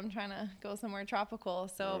told you I'm trying to go somewhere tropical.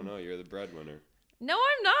 So. Oh, no, you're the breadwinner. No,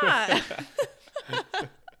 I'm not.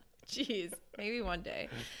 Jeez, maybe one day.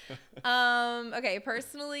 Okay,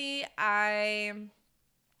 personally, I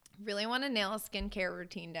really want to nail a skincare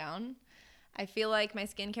routine down. I feel like my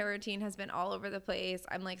skincare routine has been all over the place.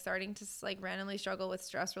 I'm like starting to like randomly struggle with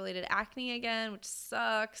stress related acne again, which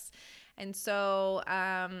sucks. And so,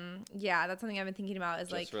 yeah, that's something I've been thinking about is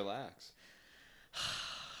Just like relax.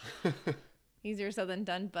 easier said than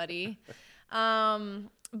done, buddy.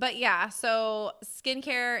 But yeah, so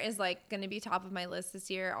skincare is like going to be top of my list this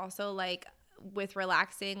year. Also, like with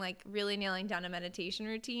relaxing, like really nailing down a meditation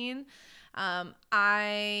routine. I'm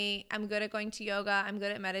good at going to yoga. I'm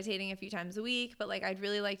good at meditating a few times a week, but like I'd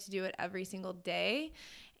really like to do it every single day.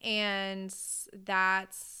 And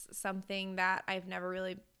that's something that I've never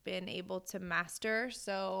really been able to master.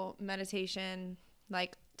 So meditation,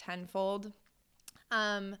 like tenfold.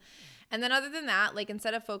 And then other than that, like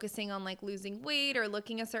instead of focusing on like losing weight or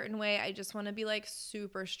looking a certain way, I just want to be like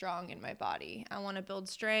super strong in my body. I want to build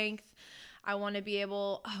strength. I want to be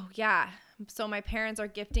able, oh yeah. So my parents are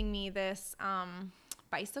gifting me this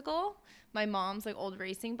bicycle, my mom's like old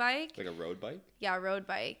racing bike. Like a road bike? Yeah, road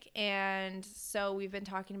bike. And so we've been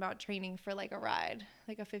talking about training for like a ride,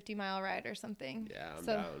 like a 50-mile ride or something. Yeah, I'm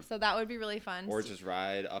so, down. So that would be really fun. Or just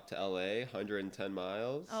ride up to LA, 110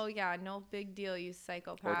 miles. Oh yeah, no big deal, you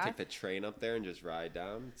psychopath. Or take the train up there and just ride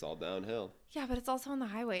down. It's all downhill. Yeah, but it's also on the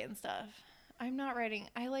highway and stuff. I'm not riding.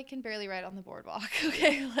 I like can barely ride on the boardwalk.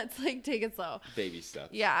 Okay, let's like take it slow. Baby steps.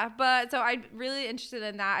 Yeah, but so I'm really interested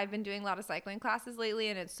in that. I've been doing a lot of cycling classes lately,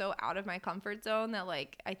 and it's so out of my comfort zone that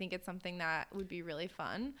like I think it's something that would be really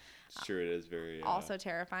fun. Sure, it is very also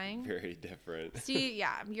terrifying. Very different. See,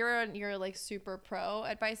 yeah, you're like super pro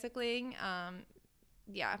at bicycling.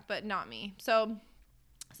 Yeah, but not me. So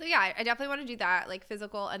yeah, I definitely want to do that, like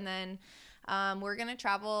physical, and then we're gonna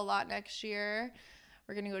travel a lot next year.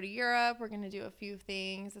 We're going to go to Europe. We're going to do a few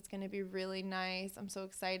things. It's going to be really nice. I'm so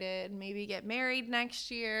excited. Maybe get married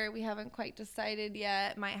next year. We haven't quite decided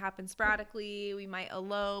yet. Might happen sporadically. We might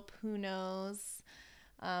elope. Who knows?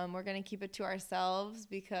 We're going to keep it to ourselves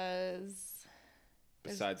because...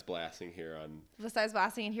 Besides blasting here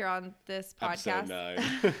on this podcast.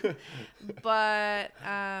 Episode 9. But...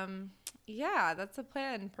 yeah, that's a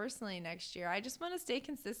plan personally next year. I just want to stay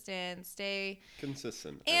consistent,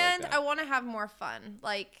 and I want to have more fun.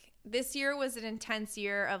 Like this year was an intense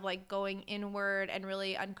year of like going inward and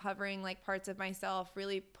really uncovering like parts of myself,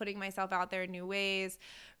 really putting myself out there in new ways,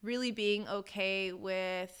 really being okay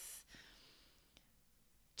with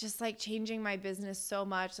just like changing my business so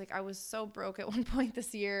much. Like I was so broke at one point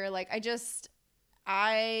this year. Like I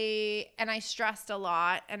stressed a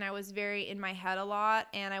lot and I was very in my head a lot,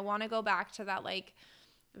 and I want to go back to that like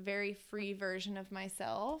very free version of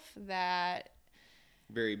myself that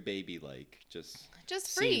very baby-like, just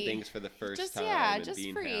free, seeing things for the first time. Yeah, and just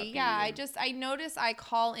being free. Happy yeah, and... I notice I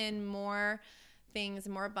call in more things,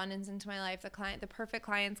 more abundance into my life. The perfect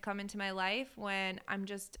clients come into my life when I'm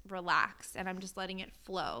just relaxed and I'm just letting it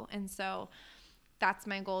flow. And so that's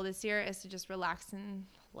my goal this year, is to just relax and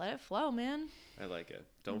let it flow, man. I like it.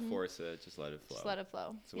 Don't force it. Just let it flow. Just let it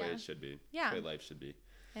flow. It's the way it should be. Yeah. It's the way life should be.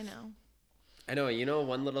 I know. I know. You know,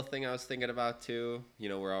 one little thing I was thinking about too, you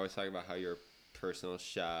know, we're always talking about how you're a personal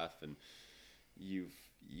chef and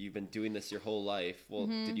you've been doing this your whole life. Well,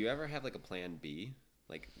 did you ever have like a plan B?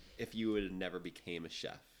 Like if you would have never became a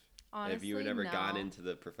chef? Honestly, if you had never no. gone into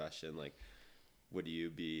the profession, like would you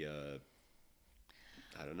be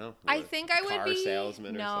I don't know. I think I would be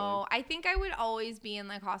salesman or something? I think I would always be in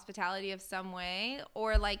like hospitality of some way,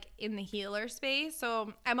 or like in the healer space.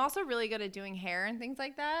 So I'm also really good at doing hair and things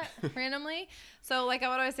like that randomly. So like I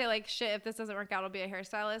would always say like, shit, if this doesn't work out, I'll be a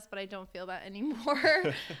hairstylist, but I don't feel that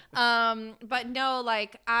anymore. But no,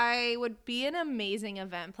 like I would be an amazing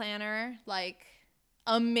event planner,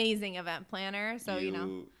 So, you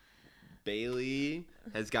know, Bailey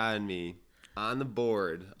has gotten me on the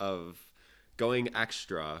board of going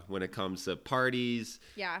extra when it comes to parties,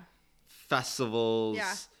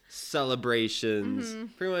 festivals,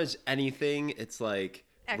 celebrations, pretty much anything. It's like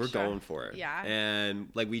extra. We're going for it. Yeah. And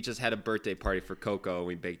like we just had a birthday party for Coco and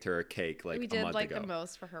we baked her a cake like a month ago. We did like the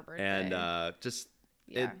most for her birthday.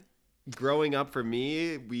 And growing up for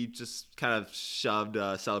me, we just kind of shoved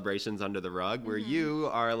celebrations under the rug, where you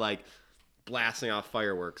are like blasting off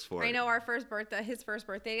fireworks for it. I know his first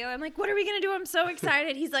birthday. I'm like, what are we going to do? I'm so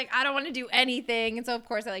excited. He's like, I don't want to do anything. And so of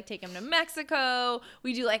course I like take him to Mexico.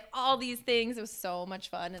 We do like all these things. It was so much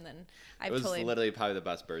fun. And then it was literally probably the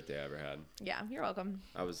best birthday I ever had. Yeah, you're welcome.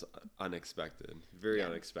 I was unexpected. Very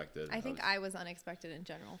unexpected. I think I was unexpected in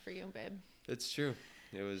general for you, babe. It's true.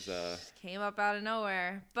 It was came up out of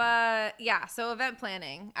nowhere. But yeah, so event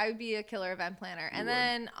planning. I would be a killer event planner. And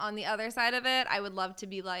then on the other side of it, I would love to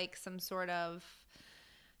be like some sort of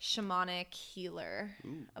shamanic healer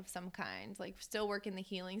Ooh. of some kind. Like still work in the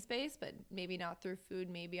healing space, but maybe not through food,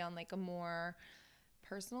 maybe on like a more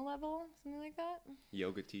personal level, something like that.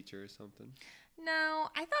 Yoga teacher or something? No,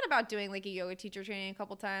 I thought about doing like a yoga teacher training a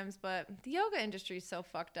couple times, but the yoga industry is so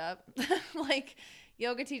fucked up. Like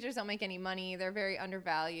yoga teachers don't make any money. They're very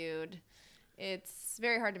undervalued. It's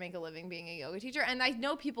very hard to make a living being a yoga teacher. And I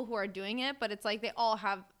know people who are doing it, but it's like they all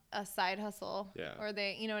have a side hustle. Yeah. Or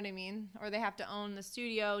they, you know what I mean? Or they have to own the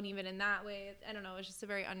studio, and even in that way, I don't know, it's just a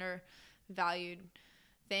very undervalued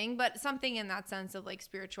thing. But something in that sense of like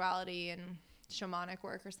spirituality and shamanic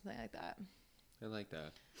work or something like that. I like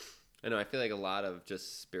that. I know. I feel like a lot of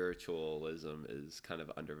just spiritualism is kind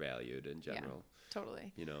of undervalued in general. Yeah,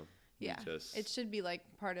 totally. You know? Yeah. Just... It should be like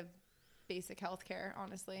part of basic healthcare,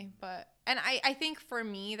 honestly. And I think for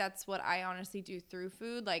me, that's what I honestly do through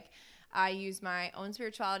food. Like I use my own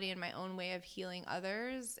spirituality and my own way of healing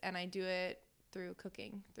others, and I do it through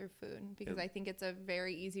cooking, through food, because I think it's a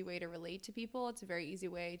very easy way to relate to people. It's a very easy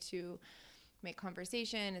way to make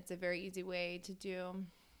conversation. It's a very easy way to do,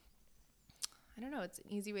 I don't know, it's an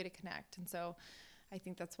easy way to connect. And so I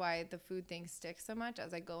think that's why the food thing sticks so much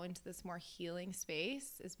as I go into this more healing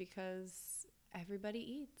space, is because everybody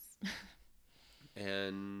eats.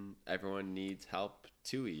 And everyone needs help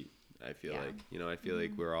to eat, I feel Yeah. like. You know, I feel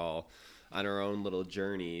like we're all on our own little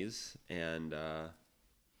journeys, and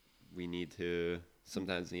we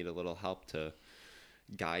sometimes need a little help to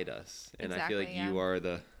guide us. And I feel like Exactly, you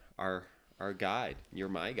are our guide. You're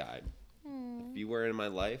my guide. If you were in my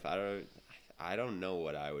life, I don't know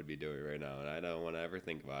what I would be doing right now, and I don't want to ever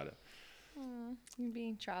think about it. You'd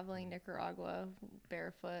be traveling Nicaragua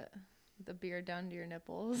barefoot with a beard down to your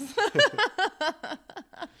nipples.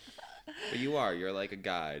 But you're like a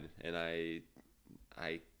guide, and I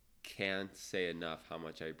can't say enough how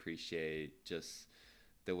much I appreciate just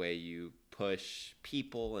the way you push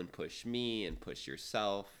people and push me and push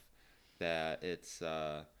yourself, that it's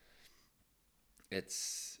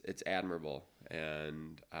admirable,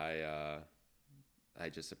 and I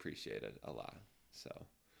just appreciate it a lot. So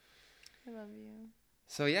I love you.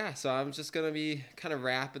 So yeah, so I'm just going to be kind of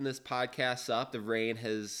wrapping this podcast up. The rain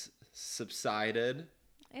has subsided.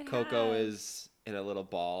 Coco is in a little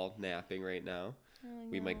ball napping right now.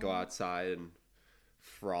 We might go outside and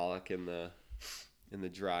frolic in the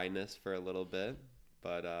dryness for a little bit,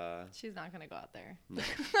 but she's not going to go out there. No.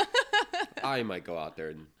 I might go out there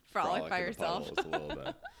and frolic by in yourself the puddles a little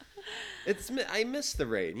bit. I miss the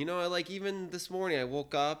rain. You know, like even this morning I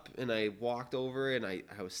woke up and I walked over and I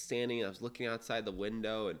was standing and I was looking outside the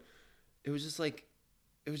window, and it was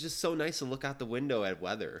just so nice to look out the window at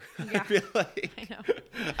weather. Yeah.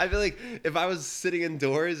 I feel like if I was sitting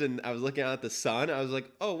indoors and I was looking out at the sun, I was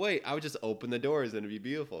like, oh wait, I would just open the doors and it'd be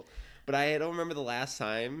beautiful. But I don't remember the last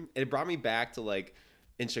time. It brought me back to like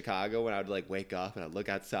in Chicago when I would like wake up and I'd look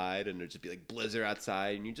outside and there'd just be like blizzard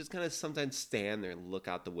outside, and you just kind of sometimes stand there and look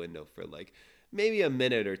out the window for like maybe a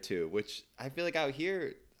minute or two, which I feel like out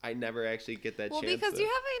here I never actually get that chance. Well, because you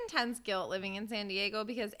have intense guilt living in San Diego,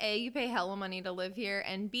 because A, you pay hella money to live here,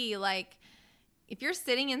 and B, like if you're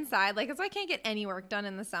sitting inside, like, 'cause I can't get any work done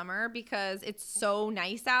in the summer because it's so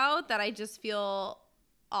nice out that I just feel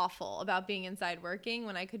awful about being inside working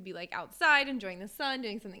when I could be like outside enjoying the sun,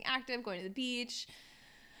 doing something active, going to the beach.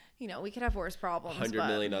 You know, we could have worse problems. 100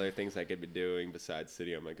 million other things I could be doing besides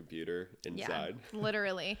sitting on my computer inside. Yeah,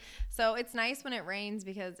 literally. So it's nice when it rains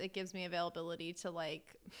because it gives me availability to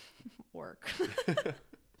like work.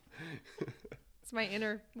 It's my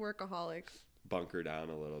inner workaholic. Bunker down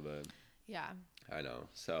a little bit. Yeah. I know.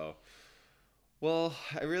 So, well,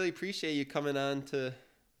 I really appreciate you coming on to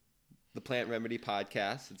the Plant Remedy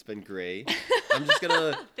podcast. It's been great. I'm just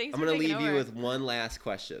gonna leave you with one last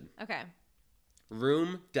question. Okay.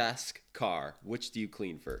 Room, desk, car. Which do you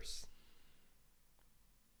clean first?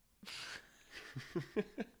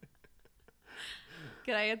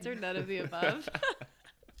 Could I answer none of the above?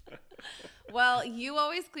 Well, you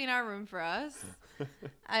always clean our room for us.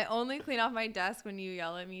 I only clean off my desk when you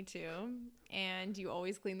yell at me too. And you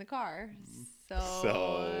always clean the car.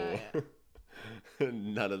 So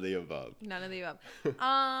none of the above. None of the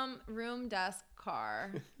above. Room, desk,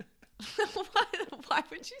 car. Why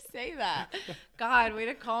would you say that? God, way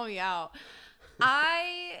to call me out.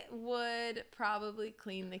 I would probably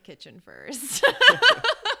clean the kitchen first.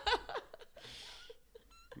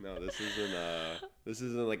 No, this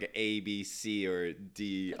isn't like an A, B, C, or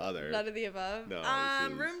D other. None of the above. No.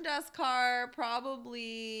 Room, desk, car,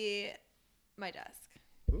 probably my desk.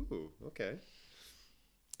 Ooh, okay.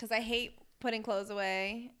 Because I hate putting clothes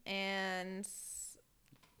away, and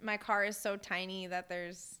my car is so tiny that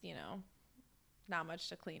there's, not much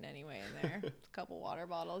to clean anyway in there. A couple water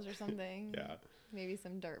bottles or something. Yeah. Maybe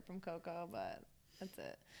some dirt from Coco, but that's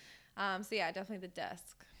it. So yeah, definitely the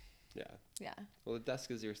desk. Yeah. Yeah. Well, the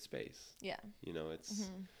desk is your space. Yeah. You know,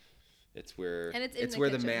 it's where And it's in where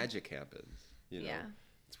the the kitchen. magic happens. You know, Yeah.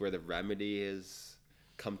 it's where the remedy is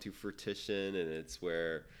come to fruition, and it's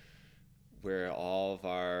where all of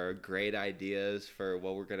our great ideas for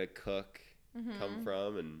what we're gonna cook come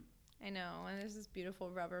from. And I know, and there's this beautiful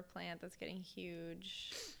rubber plant that's getting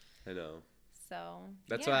huge. I know. So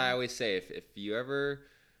That's yeah. why I always say, if you ever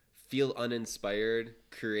feel uninspired,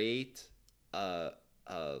 create a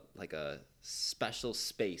special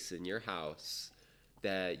space in your house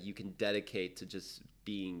that you can dedicate to just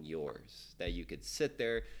being yours. That you could sit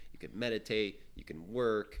there, you can meditate, you can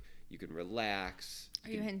work, you can relax.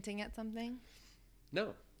 Are you hinting at something?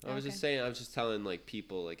 No. I was just saying, I was just telling like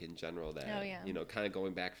people like in general that, you know, kind of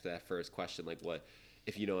going back to that first question, like what,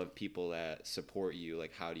 if you don't have people that support you,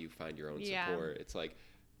 like how do you find your own support? It's like,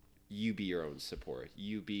 you be your own support.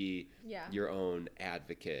 You be your own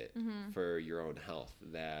advocate for your own health.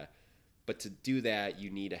 But to do that, you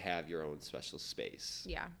need to have your own special space.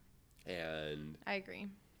 Yeah. And I agree.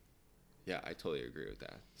 Yeah, I totally agree with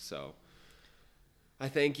that. So I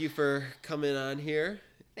thank you for coming on here.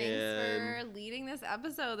 Thanks for leading this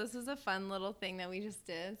episode. This was a fun little thing that we just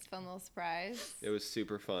did. It's a fun little surprise. It was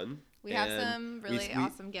super fun. We have some really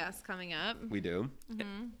awesome guests coming up. We do.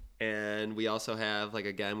 And we also have, like,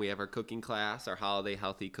 again, we have our cooking class, our holiday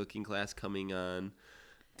healthy cooking class coming on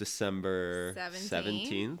December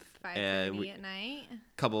 17th. 5:30 at night.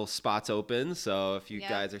 Couple spots open, so if you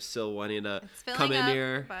guys are still wanting to come in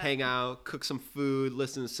here, hang out, cook some food,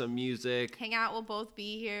 listen to some music, hang out, we'll both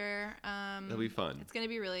be here. It'll be fun. It's gonna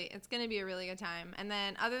be a really good time. And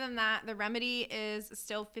then other than that, the Remedy is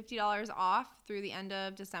still $50 off through the end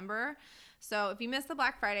of December. So if you missed the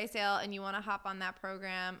Black Friday sale and you want to hop on that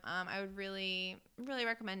program, I would really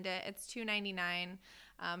recommend it. It's $2.99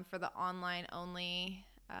 for the online only.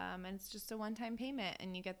 And it's just a one-time payment,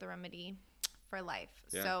 and you get the Remedy for life.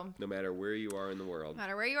 Yeah, so no matter where you are in the world. No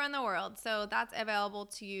matter where you are in the world. So that's available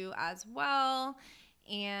to you as well.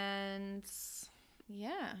 And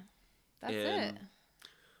yeah, that's it.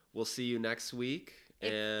 We'll see you next week.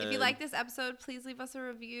 If you like this episode, please leave us a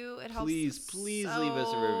review. It helps. Please so leave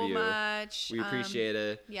us a review. Much. We appreciate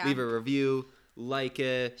it. Yeah. Leave a review. Like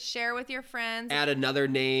it. Share with your friends. Add another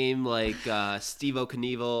name like Steve-O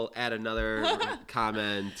Knievel. Add another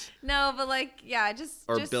comment. No, but just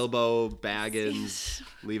Bilbo Baggins.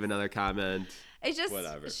 Leave another comment. It's just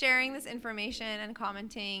whatever. Sharing this information and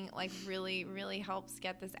commenting really helps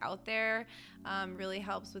get this out there. Really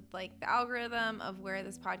helps with the algorithm of where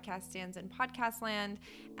this podcast stands in podcast land,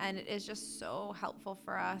 and it is just so helpful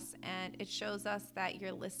for us, and it shows us that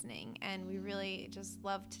you're listening, and we really just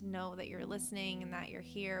love to know that you're listening and that you're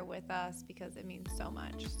here with us, because it means so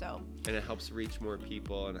much. And it helps reach more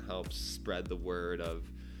people, and it helps spread the word of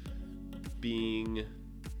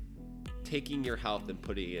taking your health and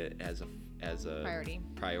putting it as a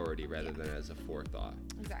priority rather than as a forethought.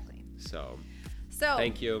 Exactly. So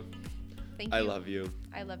thank you. Thank you. I love you.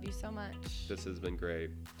 I love you so much. This has been great.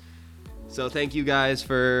 So thank you guys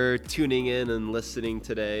for tuning in and listening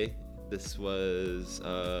today. This was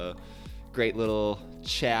a great little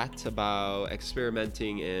chat about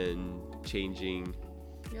experimenting and changing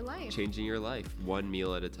your life one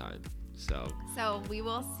meal at a time. So we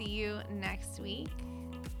will see you next week.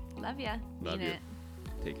 Love ya. Love Mean you. it.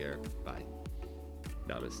 Take care. Bye.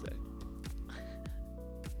 Namaste.